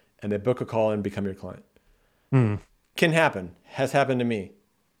content and they book a call and become your client. Can happen, has happened to me.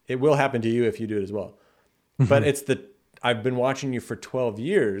 It will happen to you if you do it as well. But I've been watching you for 12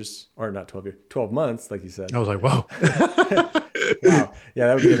 years, or not 12 years, 12 months, like you said. I was like, whoa. Wow. Yeah,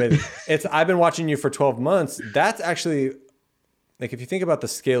 that would be amazing. I've been watching you for 12 months. That's actually, like, if you think about the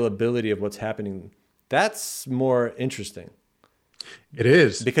scalability of what's happening, that's more interesting. It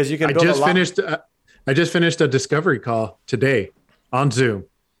is. Because you can I just finished a discovery call today on Zoom.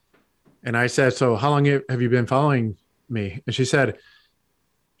 And I said, so how long have you been following me? And she said,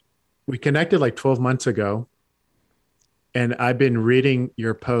 we connected like 12 months ago. And I've been reading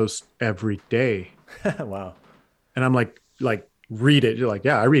your posts every day. Wow. And I'm like, read it. You're like,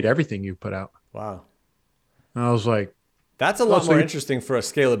 yeah, I read everything you put out. Wow. And I was like, that's a lot more interesting for a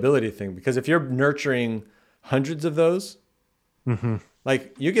scalability thing, because if you're nurturing hundreds of those,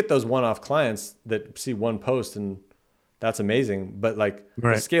 like you get those one-off clients that see one post and that's amazing. But like the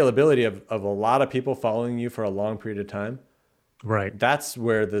scalability of a lot of people following you for a long period of time, right? That's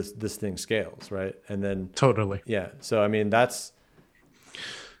where this thing scales, right? And then totally, yeah. So I mean, that's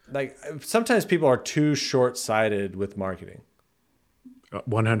like sometimes people are too short-sighted with marketing.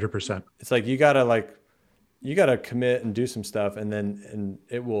 100%. It's like you gotta commit and do some stuff, and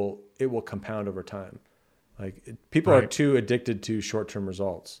it will compound over time. Like people are too addicted to short-term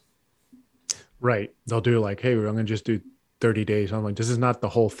results. Right. They'll do like, hey, I'm going to just do 30 days. I'm like, this is not the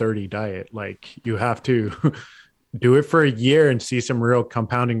whole 30 diet. Like you have to do it for a year and see some real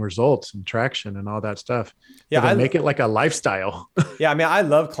compounding results and traction and all that stuff. Yeah. I make it like a lifestyle. Yeah. I mean, I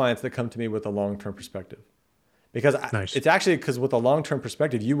love clients that come to me with a long-term perspective, because it's actually because with a long-term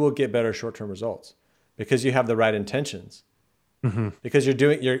perspective, you will get better short-term results because you have the right intentions. Because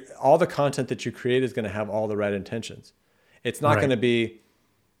all the content that you create is going to have all the right intentions. It's not going to be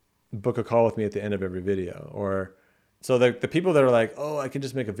book a call with me at the end of every video. Or so the people that are like, oh, I can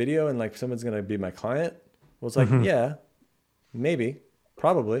just make a video and like someone's going to be my client. Well, it's like, yeah, maybe,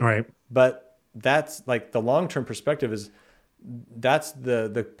 probably. Right. But that's like the long-term perspective that's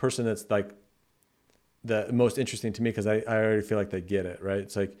the person that's like the most interesting to me, because I already feel like they get it. Right.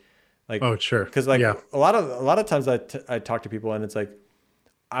 It's like, oh, sure. Because like a lot of times I talk to people and it's like,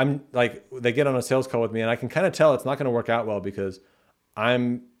 I'm like, they get on a sales call with me and I can kind of tell it's not going to work out well because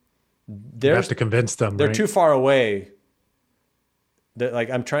you have to convince them. They're too far away. They're like,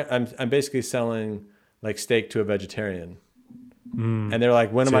 I'm basically selling like steak to a vegetarian. And they're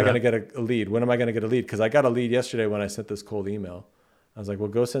like, when am I going to get a lead? When am I going to get a lead? Because I got a lead yesterday when I sent this cold email. I was like, well,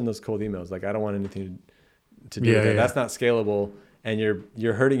 go send those cold emails. Like, I don't want anything to do with it. That's not scalable. and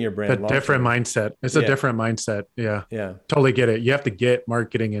you're hurting your brand. A different mindset. It's a different mindset. Yeah. Yeah. Totally get it. You have to get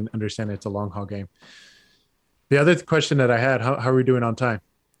marketing and understand it's a long haul game. The other question that I had, how are we doing on time?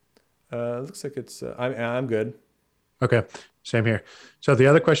 Looks like it's, I'm good. Okay. Same here. So the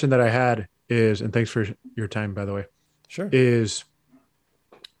other question that I had is, and thanks for your time, by the way. Sure. Is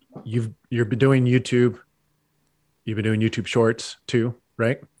you've been doing YouTube. You've been doing YouTube shorts too,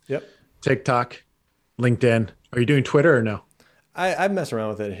 right? Yep. TikTok, LinkedIn. Are you doing Twitter or no? I mess around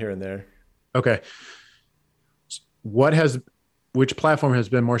with it here and there. Okay. Which platform has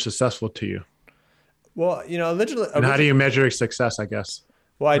been more successful to you? Well, originally, and how do you measure success, I guess?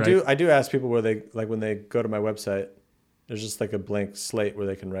 Well, I do ask people where they, like when they go to my website, there's just like a blank slate where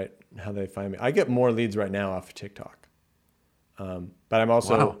they can write how they find me. I get more leads right now off of TikTok.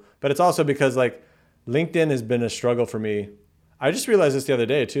 But it's also because like LinkedIn has been a struggle for me. I just realized this the other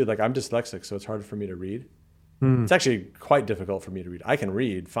day too. Like I'm dyslexic, so it's hard for me to read. It's actually quite difficult for me to read. I can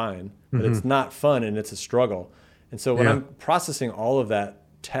read fine, but it's not fun and it's a struggle. And so when I'm processing all of that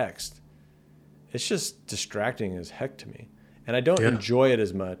text, it's just distracting as heck to me. And I don't enjoy it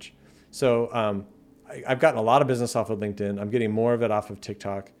as much. So I've gotten a lot of business off of LinkedIn. I'm getting more of it off of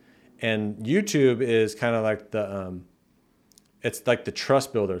TikTok. And YouTube is kind of like it's like the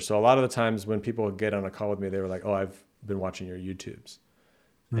trust builder. So a lot of the times when people get on a call with me, they were like, oh, I've been watching your YouTubes.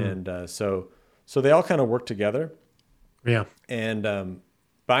 And so they all kind of work together. Yeah. And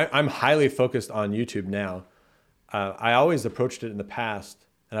but I'm highly focused on YouTube now. I always approached it in the past,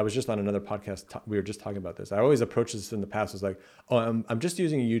 and I was just on another podcast. We were just talking about this. I always approached this in the past as like, oh, I'm just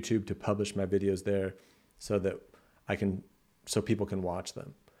using YouTube to publish my videos there so that so people can watch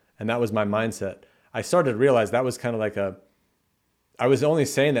them. And that was my mindset. I started to realize that was kind of like I was only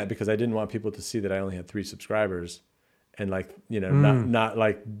saying that because I didn't want people to see that I only had 3 subscribers and like, not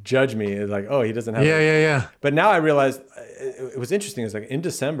like judge me as like, oh, he doesn't have. Yeah. But now I realized it was interesting. It's like in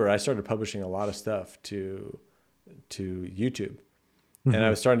December, I started publishing a lot of stuff to YouTube. And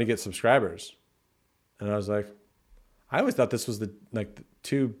I was starting to get subscribers, and I was like, I always thought this was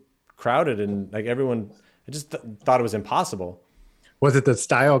too crowded and like everyone. I just thought it was impossible. Was it the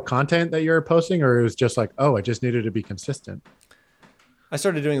style of content that you were posting, or it was just like, oh, I just needed to be consistent? I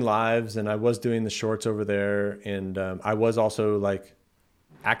started doing lives, and I was doing the shorts over there, and I was also like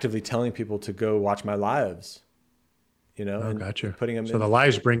actively telling people to go watch my lives. And gotcha. Putting them. So the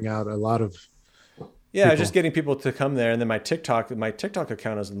lives bring out a lot of. Yeah, just getting people to come there. And then my TikTok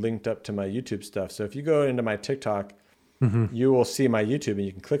account is linked up to my YouTube stuff. So if you go into my TikTok, you will see my YouTube and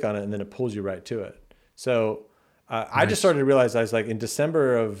you can click on it and then it pulls you right to it. So I just started to realize, I was like, in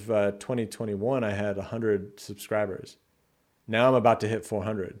December of 2021, I had 100 subscribers. Now I'm about to hit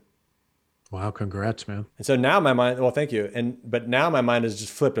 400. Wow, congrats, man. And so now my mind, well, thank you. But now my mind is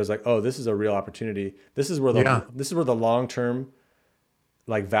just flipped. I was like, oh, this is a real opportunity. This is where the long-term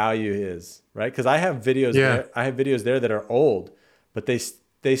like value is, right? Because I have videos there that are old, but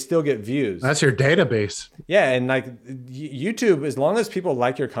they still get views. That's your database. Yeah, and like YouTube, as long as people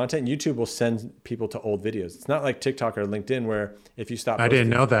like your content, YouTube will send people to old videos. It's not like TikTok or LinkedIn where if you stop posting, I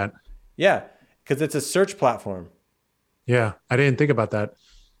didn't know that. Yeah, because it's a search platform. Yeah, I didn't think about that.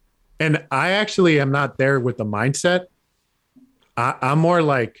 And I actually am not there with the mindset. I'm more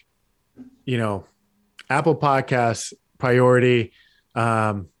like, Apple Podcasts priority,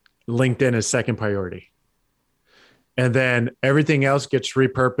 LinkedIn is second priority. And then everything else gets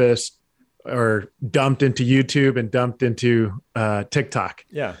repurposed or dumped into YouTube and dumped into TikTok.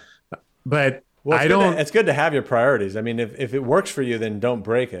 Yeah. But it's good to have your priorities. I mean, if it works for you, then don't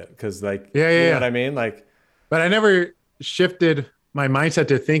break it. Cause like, you know what I mean? Like, but I never shifted my mindset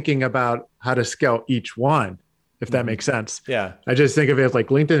to thinking about how to scale each one, if that makes sense. Yeah. I just think of it like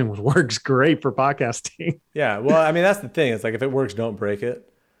LinkedIn works great for podcasting. Yeah. Well, I mean, that's the thing. It's like, if it works, don't break it.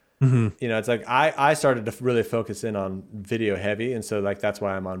 It's like, I started to really focus in on video heavy. And so like, that's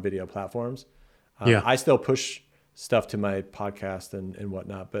why I'm on video platforms. I still push stuff to my podcast and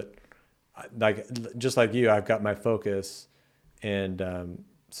whatnot, but like, just like you, I've got my focus. And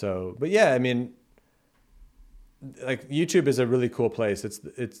but yeah, I mean, like YouTube is a really cool place.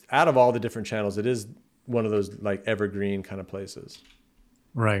 It's out of all the different channels, it is one of those like evergreen kind of places.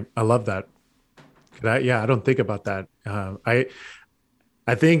 Right. I love that. I don't think about that.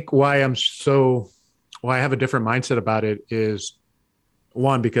 I think why I have a different mindset about it is,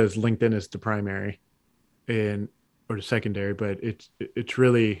 one, because LinkedIn is the primary or the secondary, but it's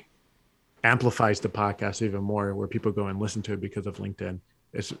really amplifies the podcast even more, where people go and listen to it because of LinkedIn.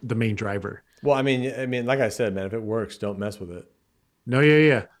 It's the main driver. Well, I mean, like I said, man, if it works, don't mess with it. No,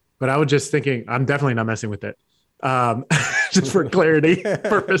 yeah. But I was just thinking, I'm definitely not messing with it. Just for clarity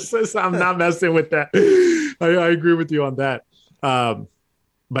purposes, I'm not messing with that. I agree with you on that.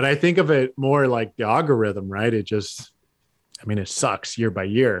 But I think of it more like the algorithm, right? It just, I mean, it sucks year by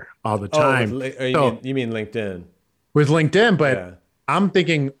year all the Oh, time. So you mean LinkedIn? with LinkedIn, but Yeah. I'm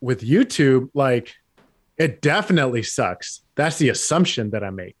thinking with YouTube, like it definitely sucks. That's the assumption that I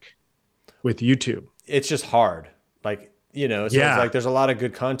make with YouTube. It's just hard. Like, so it's like Yeah, there's a lot of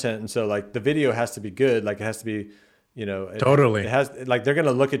good content. And so like the video has to be good. Like it has to be, it totally. has like they're going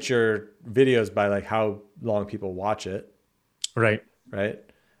to look at your videos by like how long people watch it. Right. Right.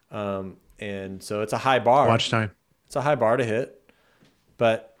 And so it's a high bar. Watch time. It's a high bar to hit.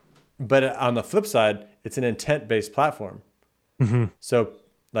 But, on the flip side, it's an intent based platform. Mm-hmm. So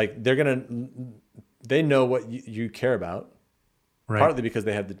like they know what you care about. Right. Partly because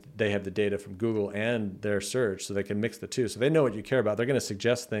they have the data from Google and their search, so they can mix the two. So they know what you care about. They're going to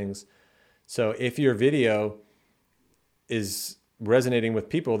suggest things. So if your video is resonating with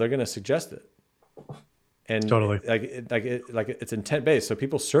people, they're going to suggest it. And Totally. like it's intent based. So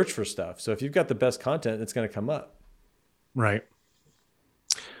people search for stuff. So if you've got the best content, it's going to come up. Right.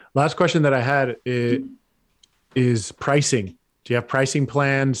 Last question that I had is pricing. Do you have pricing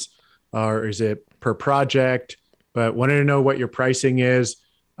plans, or is it per project? But wanted to know what your pricing is,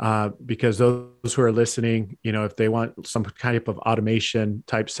 because those who are listening, if they want some type of automation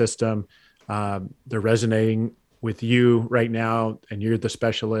type system, they're resonating with you right now, and you're the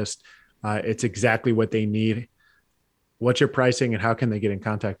specialist. It's exactly what they need. What's your pricing, and how can they get in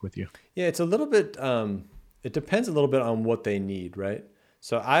contact with you? Yeah, it's a little bit. It depends a little bit on what they need, right?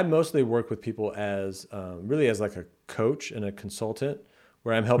 So I mostly work with people as really as like a coach and a consultant,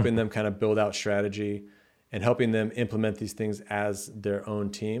 where I'm helping them kind of build out strategy and helping them implement these things as their own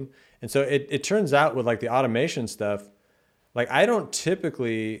team. And so it turns out with like the automation stuff, like I don't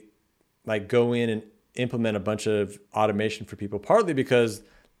typically like go in and implement a bunch of automation for people, partly because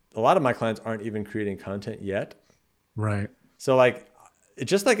a lot of my clients aren't even creating content yet. Right. So like,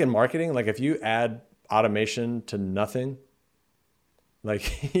 it's just like in marketing, like if you add automation to nothing,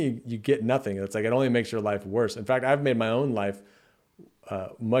 like you get nothing. It's like, it only makes your life worse. In fact, I've made my own life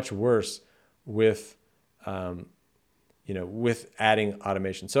much worse with with adding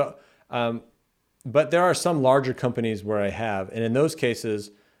automation. So, but there are some larger companies where I have, and in those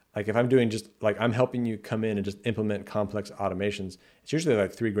cases, like if I'm doing just like I'm helping you come in and just implement complex automations, it's usually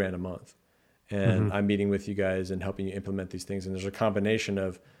like $3,000 a month. And I'm meeting with you guys and helping you implement these things. And there's a combination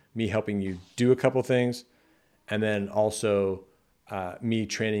of me helping you do a couple things, and then also me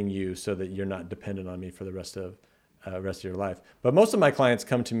training you so that you're not dependent on me for the rest of your life. But most of my clients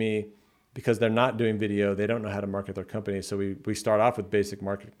come to me because they're not doing video. They don't know how to market their company. So we start off with basic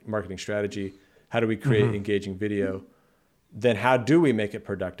marketing strategy. How do we create engaging video? Then how do we make it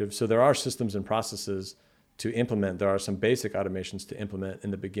productive? So there are systems and processes to implement. There are some basic automations to implement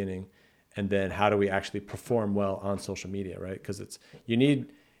in the beginning. And then how do we actually perform well on social media, right? Because you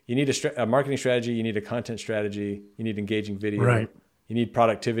need a marketing strategy, you need a content strategy, you need engaging video, Right. You need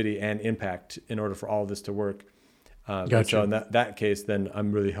productivity and impact in order for all of this to work. Gotcha. So in that case, then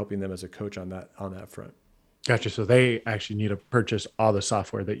I'm really helping them as a coach on that front. Gotcha. So they actually need to purchase all the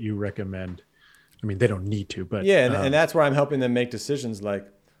software that you recommend. I mean, they don't need to, but Yeah, and that's where I'm helping them make decisions like,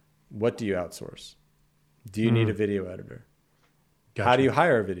 what do you outsource? Do you need a video editor? Gotcha. How do you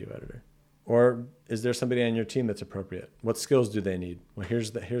hire a video editor? Or is there somebody on your team that's appropriate? What skills do they need? Well,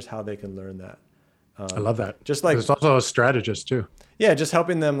 here's how they can learn that. I love that. Just like it's also a strategist too. Yeah, just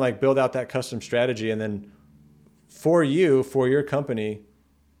helping them like build out that custom strategy, and then for your company,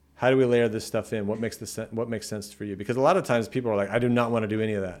 how do we layer this stuff in? What makes sense for you? Because a lot of times people are like, I do not want to do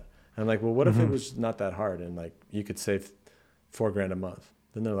any of that. And I'm like, well, what if it was not that hard and like you could save $4,000 a month?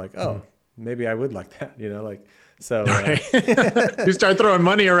 Then they're like, oh, maybe I would like that, like. So you start throwing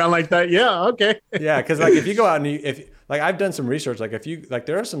money around like that. Yeah. Okay. Yeah. Cause like if you go out and if like I've done some research, like if you like,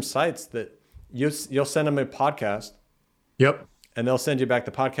 there are some sites that you'll send them a podcast. Yep. And they'll send you back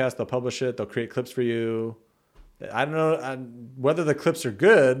the podcast. They'll publish it. They'll create clips for you. I don't know whether the clips are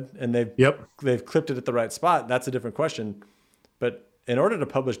good and they've clipped it at the right spot. That's a different question. But in order to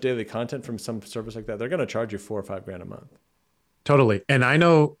publish daily content from some service like that, they're going to charge you $4,000 or $5,000 a month. Totally. And I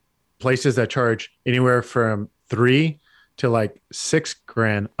know places that charge anywhere from $3,000 to like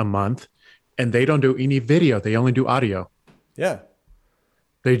 $6,000 a month, and they don't do any video. They only do audio. Yeah.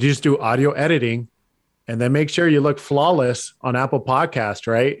 They just do audio editing, and then make sure you look flawless on Apple Podcast,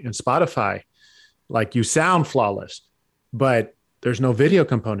 right? And Spotify. Like you sound flawless, but there's no video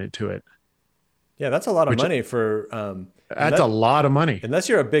component to it. Yeah. That's a lot of money for, that's a lot of money. Unless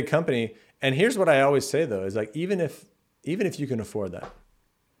you're a big company. And here's what I always say though, is like, even if you can afford that,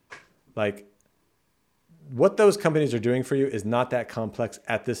 like what those companies are doing for you is not that complex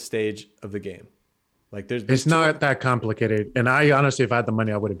at this stage of the game. Like there's It's not that complicated. And I honestly, if I had the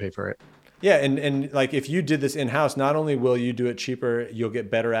money, I wouldn't pay for it. Yeah, and like if you did this in house, not only will you do it cheaper, you'll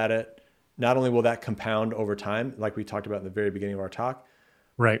get better at it. Not only will that compound over time, like we talked about in the very beginning of our talk,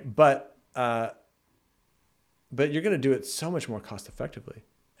 Right. but you're going to do it so much more cost effectively,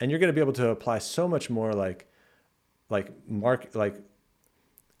 and you're going to be able to apply so much more like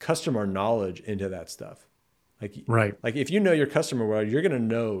customer knowledge into that stuff. Right. Like if you know your customer well, you're going to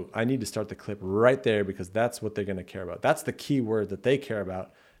know I need to start the clip right there because that's what they're going to care about. That's the key word that they care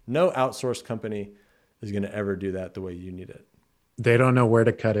about. No outsourced company is going to ever do that the way you need it. They don't know where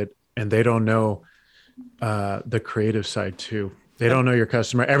to cut it, and they don't know the creative side too. They don't know your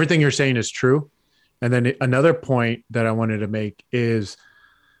customer. Everything you're saying is true. And then another point that I wanted to make is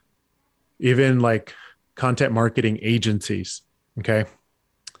even like content marketing agencies. Okay.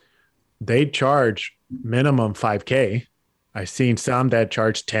 They charge minimum 5K. I've seen some that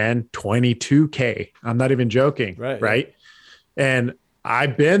charge 10, 22K. I'm not even joking. Right. And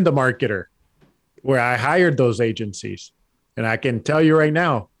I've been the marketer where I hired those agencies. And I can tell you right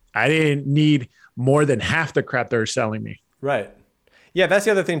now, I didn't need more than half the crap they're selling me. Right. Yeah, that's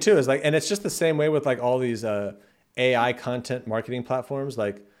the other thing too, is like, and it's just the same way with like all these AI content marketing platforms,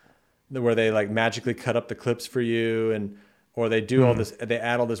 like where they like magically cut up the clips for you, and or they do all this, they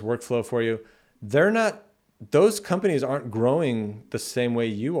add all this workflow for you. They're not; those companies aren't growing the same way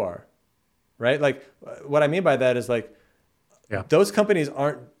you are, right? Like what I mean by that is like, those companies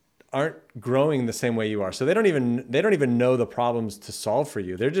aren't growing the same way you are, so they don't even know the problems to solve for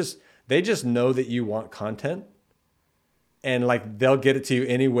you. They just know that you want content. And like they'll get it to you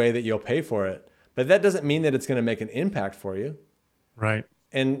any way that you'll pay for it, but that doesn't mean that it's going to make an impact for you, right?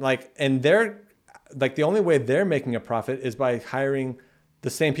 And they're like the only way they're making a profit is by hiring the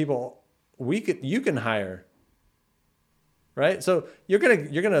same people you can hire, right? So you're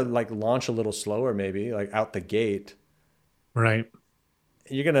gonna like launch a little slower, maybe like out the gate, right?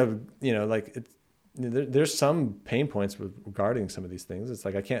 You're gonna there's some pain points regarding some of these things. It's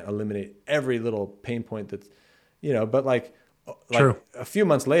like I can't eliminate every little pain point that's. But like a few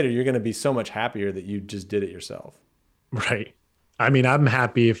months later, you're going to be so much happier that you just did it yourself. Right. I mean, I'm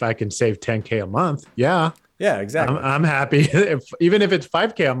happy if I can save 10K a month. Yeah. Yeah, exactly. I'm happy. Even if it's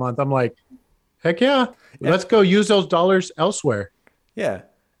 5K a month, I'm like, heck yeah. Let's go use those dollars elsewhere. Yeah.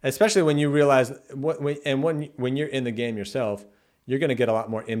 Especially when you realize when you're in the game yourself, you're going to get a lot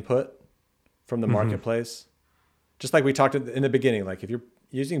more input from the marketplace. Just like we talked in the beginning, like if you're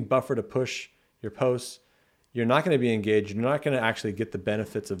using Buffer to push your posts, you're not going to be engaged. You're not going to actually get the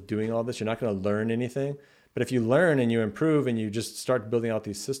benefits of doing all this. You're not going to learn anything. But if you learn and you improve and you just start building out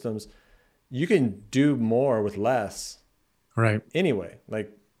these systems, you can do more with less. Right. Anyway,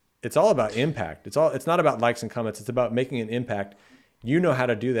 like it's all about impact. It's not about likes and comments. It's about making an impact. You know how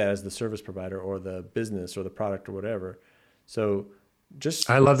to do that as the service provider or the business or the product or whatever. So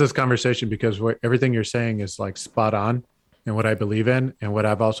I love this conversation because everything you're saying is like spot on. And what I believe in and what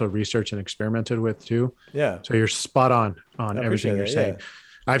I've also researched and experimented with too. Yeah. So you're spot on everything you're saying. Yeah.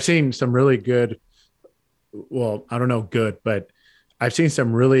 I've seen some really good, well, I don't know good, but I've seen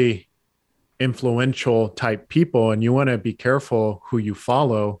some really influential type people, and you want to be careful who you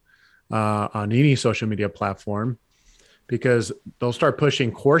follow on any social media platform, because they'll start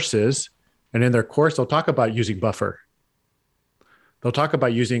pushing courses, and in their course, they'll talk about using Buffer. They'll talk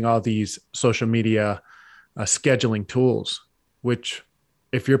about using all these social media scheduling tools, which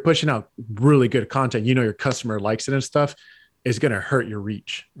if you're pushing out really good content, your customer likes it and stuff, is going to hurt your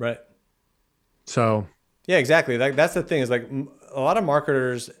reach. Right. So yeah, exactly. That's the thing is like a lot of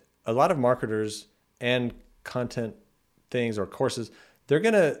marketers and content things or courses, they're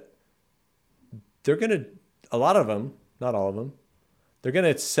going to, a lot of them, not all of them, they're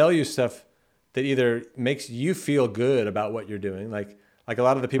going to sell you stuff that either makes you feel good about what you're doing. Like a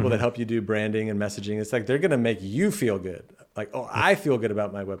lot of the people that help you do branding and messaging, it's like they're going to make you feel good. Like, oh, I feel good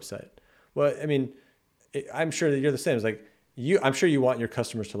about my website. Well, I mean, I'm sure that you're the same. It's like I'm sure you want your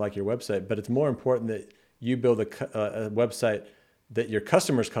customers to like your website, but it's more important that you build a website that your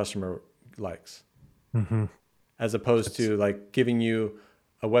customer likes, as opposed to like giving you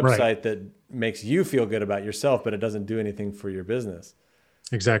a website that makes you feel good about yourself, but it doesn't do anything for your business.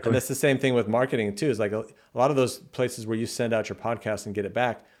 Exactly. And that's the same thing with marketing too. Is like a lot of those places where you send out your podcast and get it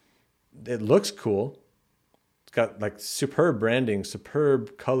back, it looks cool. It's got like superb branding,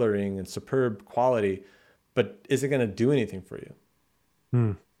 superb coloring, and superb quality, but is it going to do anything for you?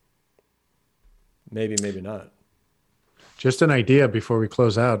 Maybe, maybe not. Just an idea before we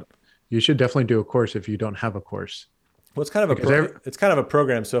close out. You should definitely do a course if you don't have a course. Well, it's kind of it's kind of a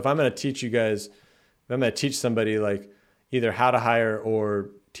program. So if I'm going to teach you guys, if I'm going to teach somebody like either how to hire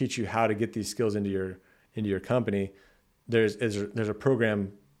or teach you how to get these skills into your company, there's a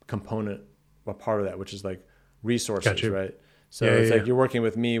program component, a part of that, which is like resources, right? So it's like you're working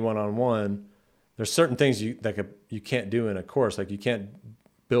with me one-on-one. There's certain things you can't do in a course. Like you can't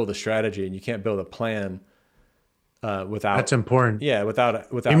build a strategy and you can't build a plan without. That's important. Yeah, without.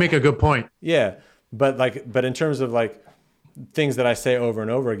 You make a good point. Yeah, but in terms of like things that I say over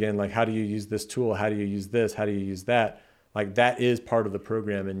and over again, like how do you use this tool? How do you use this? How do you use that? Like that is part of the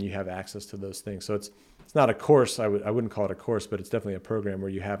program, and you have access to those things. So it's not a course. I wouldn't call it a course, but it's definitely a program where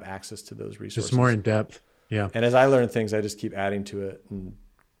you have access to those resources. Just more in depth. Yeah. And as I learn things, I just keep adding to it and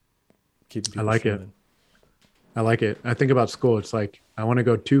keep. I like it. I like it. I think about school. It's like I want to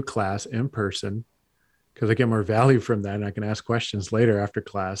go to class in person because I get more value from that, and I can ask questions later after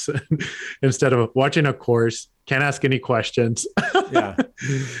class instead of watching a course. Can't ask any questions. Yeah.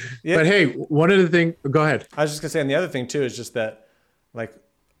 But hey, one of the things. Go ahead. I was just gonna say, and the other thing too is just that, like,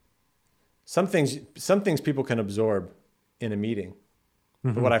 some things people can absorb in a meeting.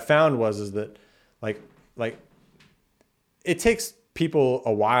 Mm-hmm. But what I found is that, like it takes people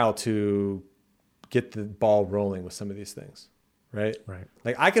a while to get the ball rolling with some of these things, right? Right.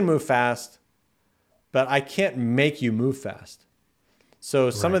 Like I can move fast, but I can't make you move fast.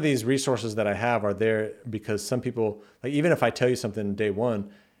 So some of these resources that I have are there because some people, like even if I tell you something day one,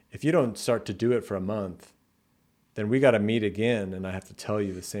 if you don't start to do it for a month, then we got to meet again and I have to tell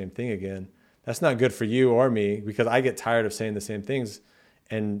you the same thing again. That's not good for you or me because I get tired of saying the same things.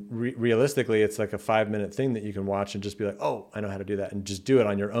 And realistically, it's like a 5-minute thing that you can watch and just be like, oh, I know how to do that. And just do it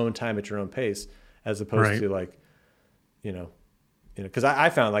on your own time at your own pace, as opposed to like, because I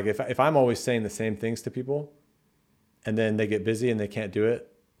found like if I'm always saying the same things to people and then they get busy and they can't do it,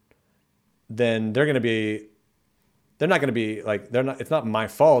 then they're not going to be like, it's not my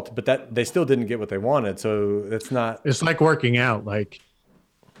fault, but that they still didn't get what they wanted. So it's like working out. Like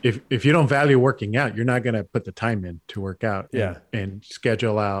if you don't value working out, you're not going to put the time in to work out and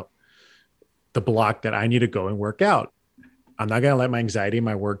schedule out the block that I need to go and work out. I'm not going to let my anxiety,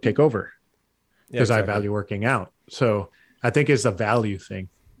 my work take over because I value working out. So I think it's a value thing.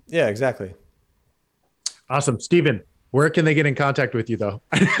 Yeah, exactly. Awesome. Steven, where can they get in contact with you though?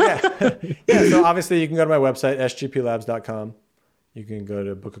 Yeah. So obviously you can go to my website, sgplabs.com. You can go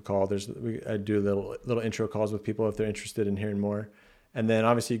to book a call. I do little intro calls with people if they're interested in hearing more. And then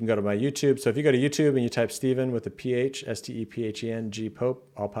obviously you can go to my YouTube. So if you go to YouTube and you type Steven with a PH, Stephen G. Pope,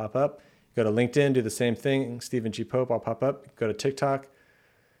 I'll pop up. Go to LinkedIn, do the same thing. Stephen G. Pope, I'll pop up. Go to TikTok,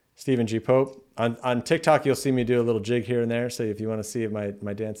 Stephen G. Pope. On TikTok, you'll see me do a little jig here and there. So if you want to see my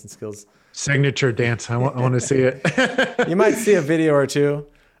dancing skills. Signature dance. I want to see it. You might see a video or two.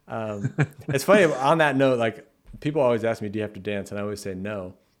 It's funny on that note, like people always ask me, do you have to dance? And I always say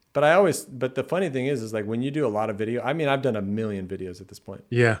no. But the funny thing is like when you do a lot of video, I mean, I've done 1 million videos at this point.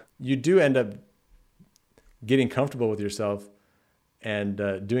 Yeah. You do end up getting comfortable with yourself and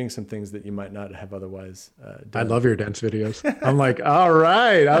doing some things that you might not have otherwise done. I love your dance videos. I'm like, all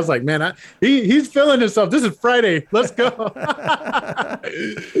right. I was like, man, he's feeling himself. This is Friday. Let's go.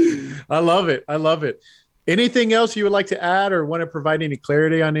 I love it. I love it. Anything else you would like to add or want to provide any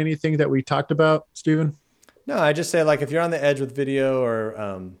clarity on anything that we talked about, Steven? No, I just say like if you're on the edge with video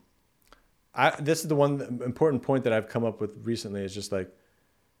or this is the one important point that I've come up with recently is just like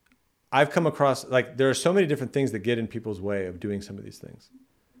I've come across like there are so many different things that get in people's way of doing some of these things.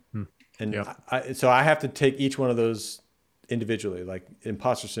 And so I have to take each one of those individually, like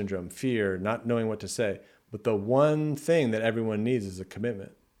imposter syndrome, fear, not knowing what to say. But the one thing that everyone needs is a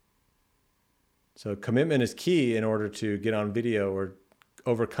commitment. So commitment is key in order to get on video or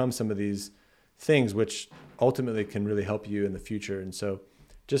overcome some of these things, which ultimately can really help you in the future. And so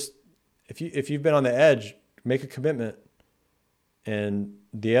just if you've been on the edge, make a commitment. And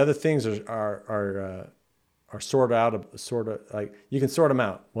the other things are sorted out, sort of like you can sort them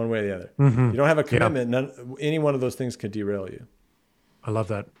out one way or the other. You don't have a commitment. Any one of those things could derail you. I love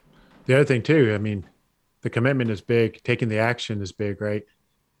that. The other thing too, I mean, the commitment is big. Taking the action is big, right?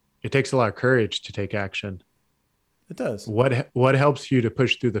 It takes a lot of courage to take action. It does. What helps you to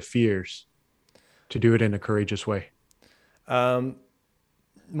push through the fears to do it in a courageous way?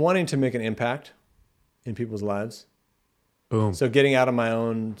 Wanting to make an impact in people's lives. Boom. So getting out of my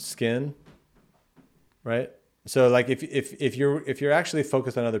own skin, right? So like if you're actually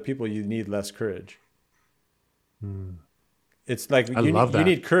focused on other people, you need less courage. It's like you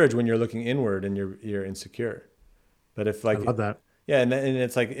need courage when you're looking inward and you're insecure. But if like I love that. Yeah, and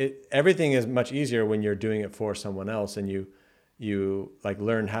it's like everything is much easier when you're doing it for someone else, and you like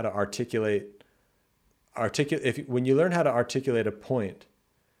learn how to articulate. When you learn how to articulate a point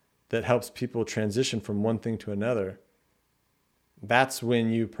that helps people transition from one thing to another, that's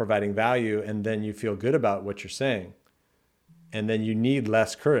when you're providing value, and then you feel good about what you're saying. And then you need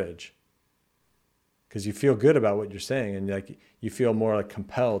less courage because you feel good about what you're saying, and like you feel more like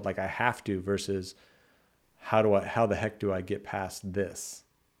compelled, like I have to, versus how the heck do I get past this?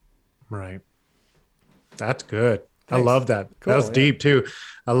 Right. That's good. Thanks. I love that. Cool, That's deep too.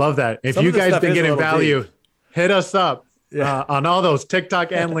 I love that. If Some you of this guys stuff been is a getting little value, deep. hit us up on all those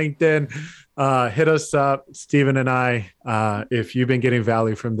TikTok and LinkedIn. Hit us up, Stephen and I, if you've been getting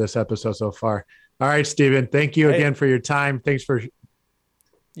value from this episode so far. All right, Stephen, thank you again for your time. Thanks for.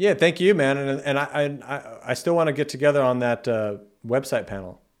 Yeah, thank you, man. And I still want to get together on that website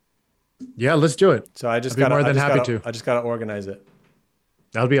panel. Yeah, let's do it. So I just I'd be more than happy to. I just got to organize it.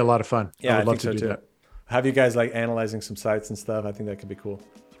 That would be a lot of fun. Yeah, I would love think to so do too. that. Have you guys like analyzing some sites and stuff? I think that could be cool.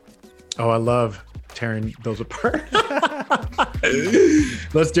 Oh, I love tearing those apart.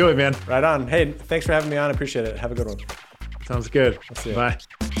 Let's do it, man. Right on. Hey, thanks for having me on. I appreciate it. Have a good one. Sounds good. Let's see it. Bye.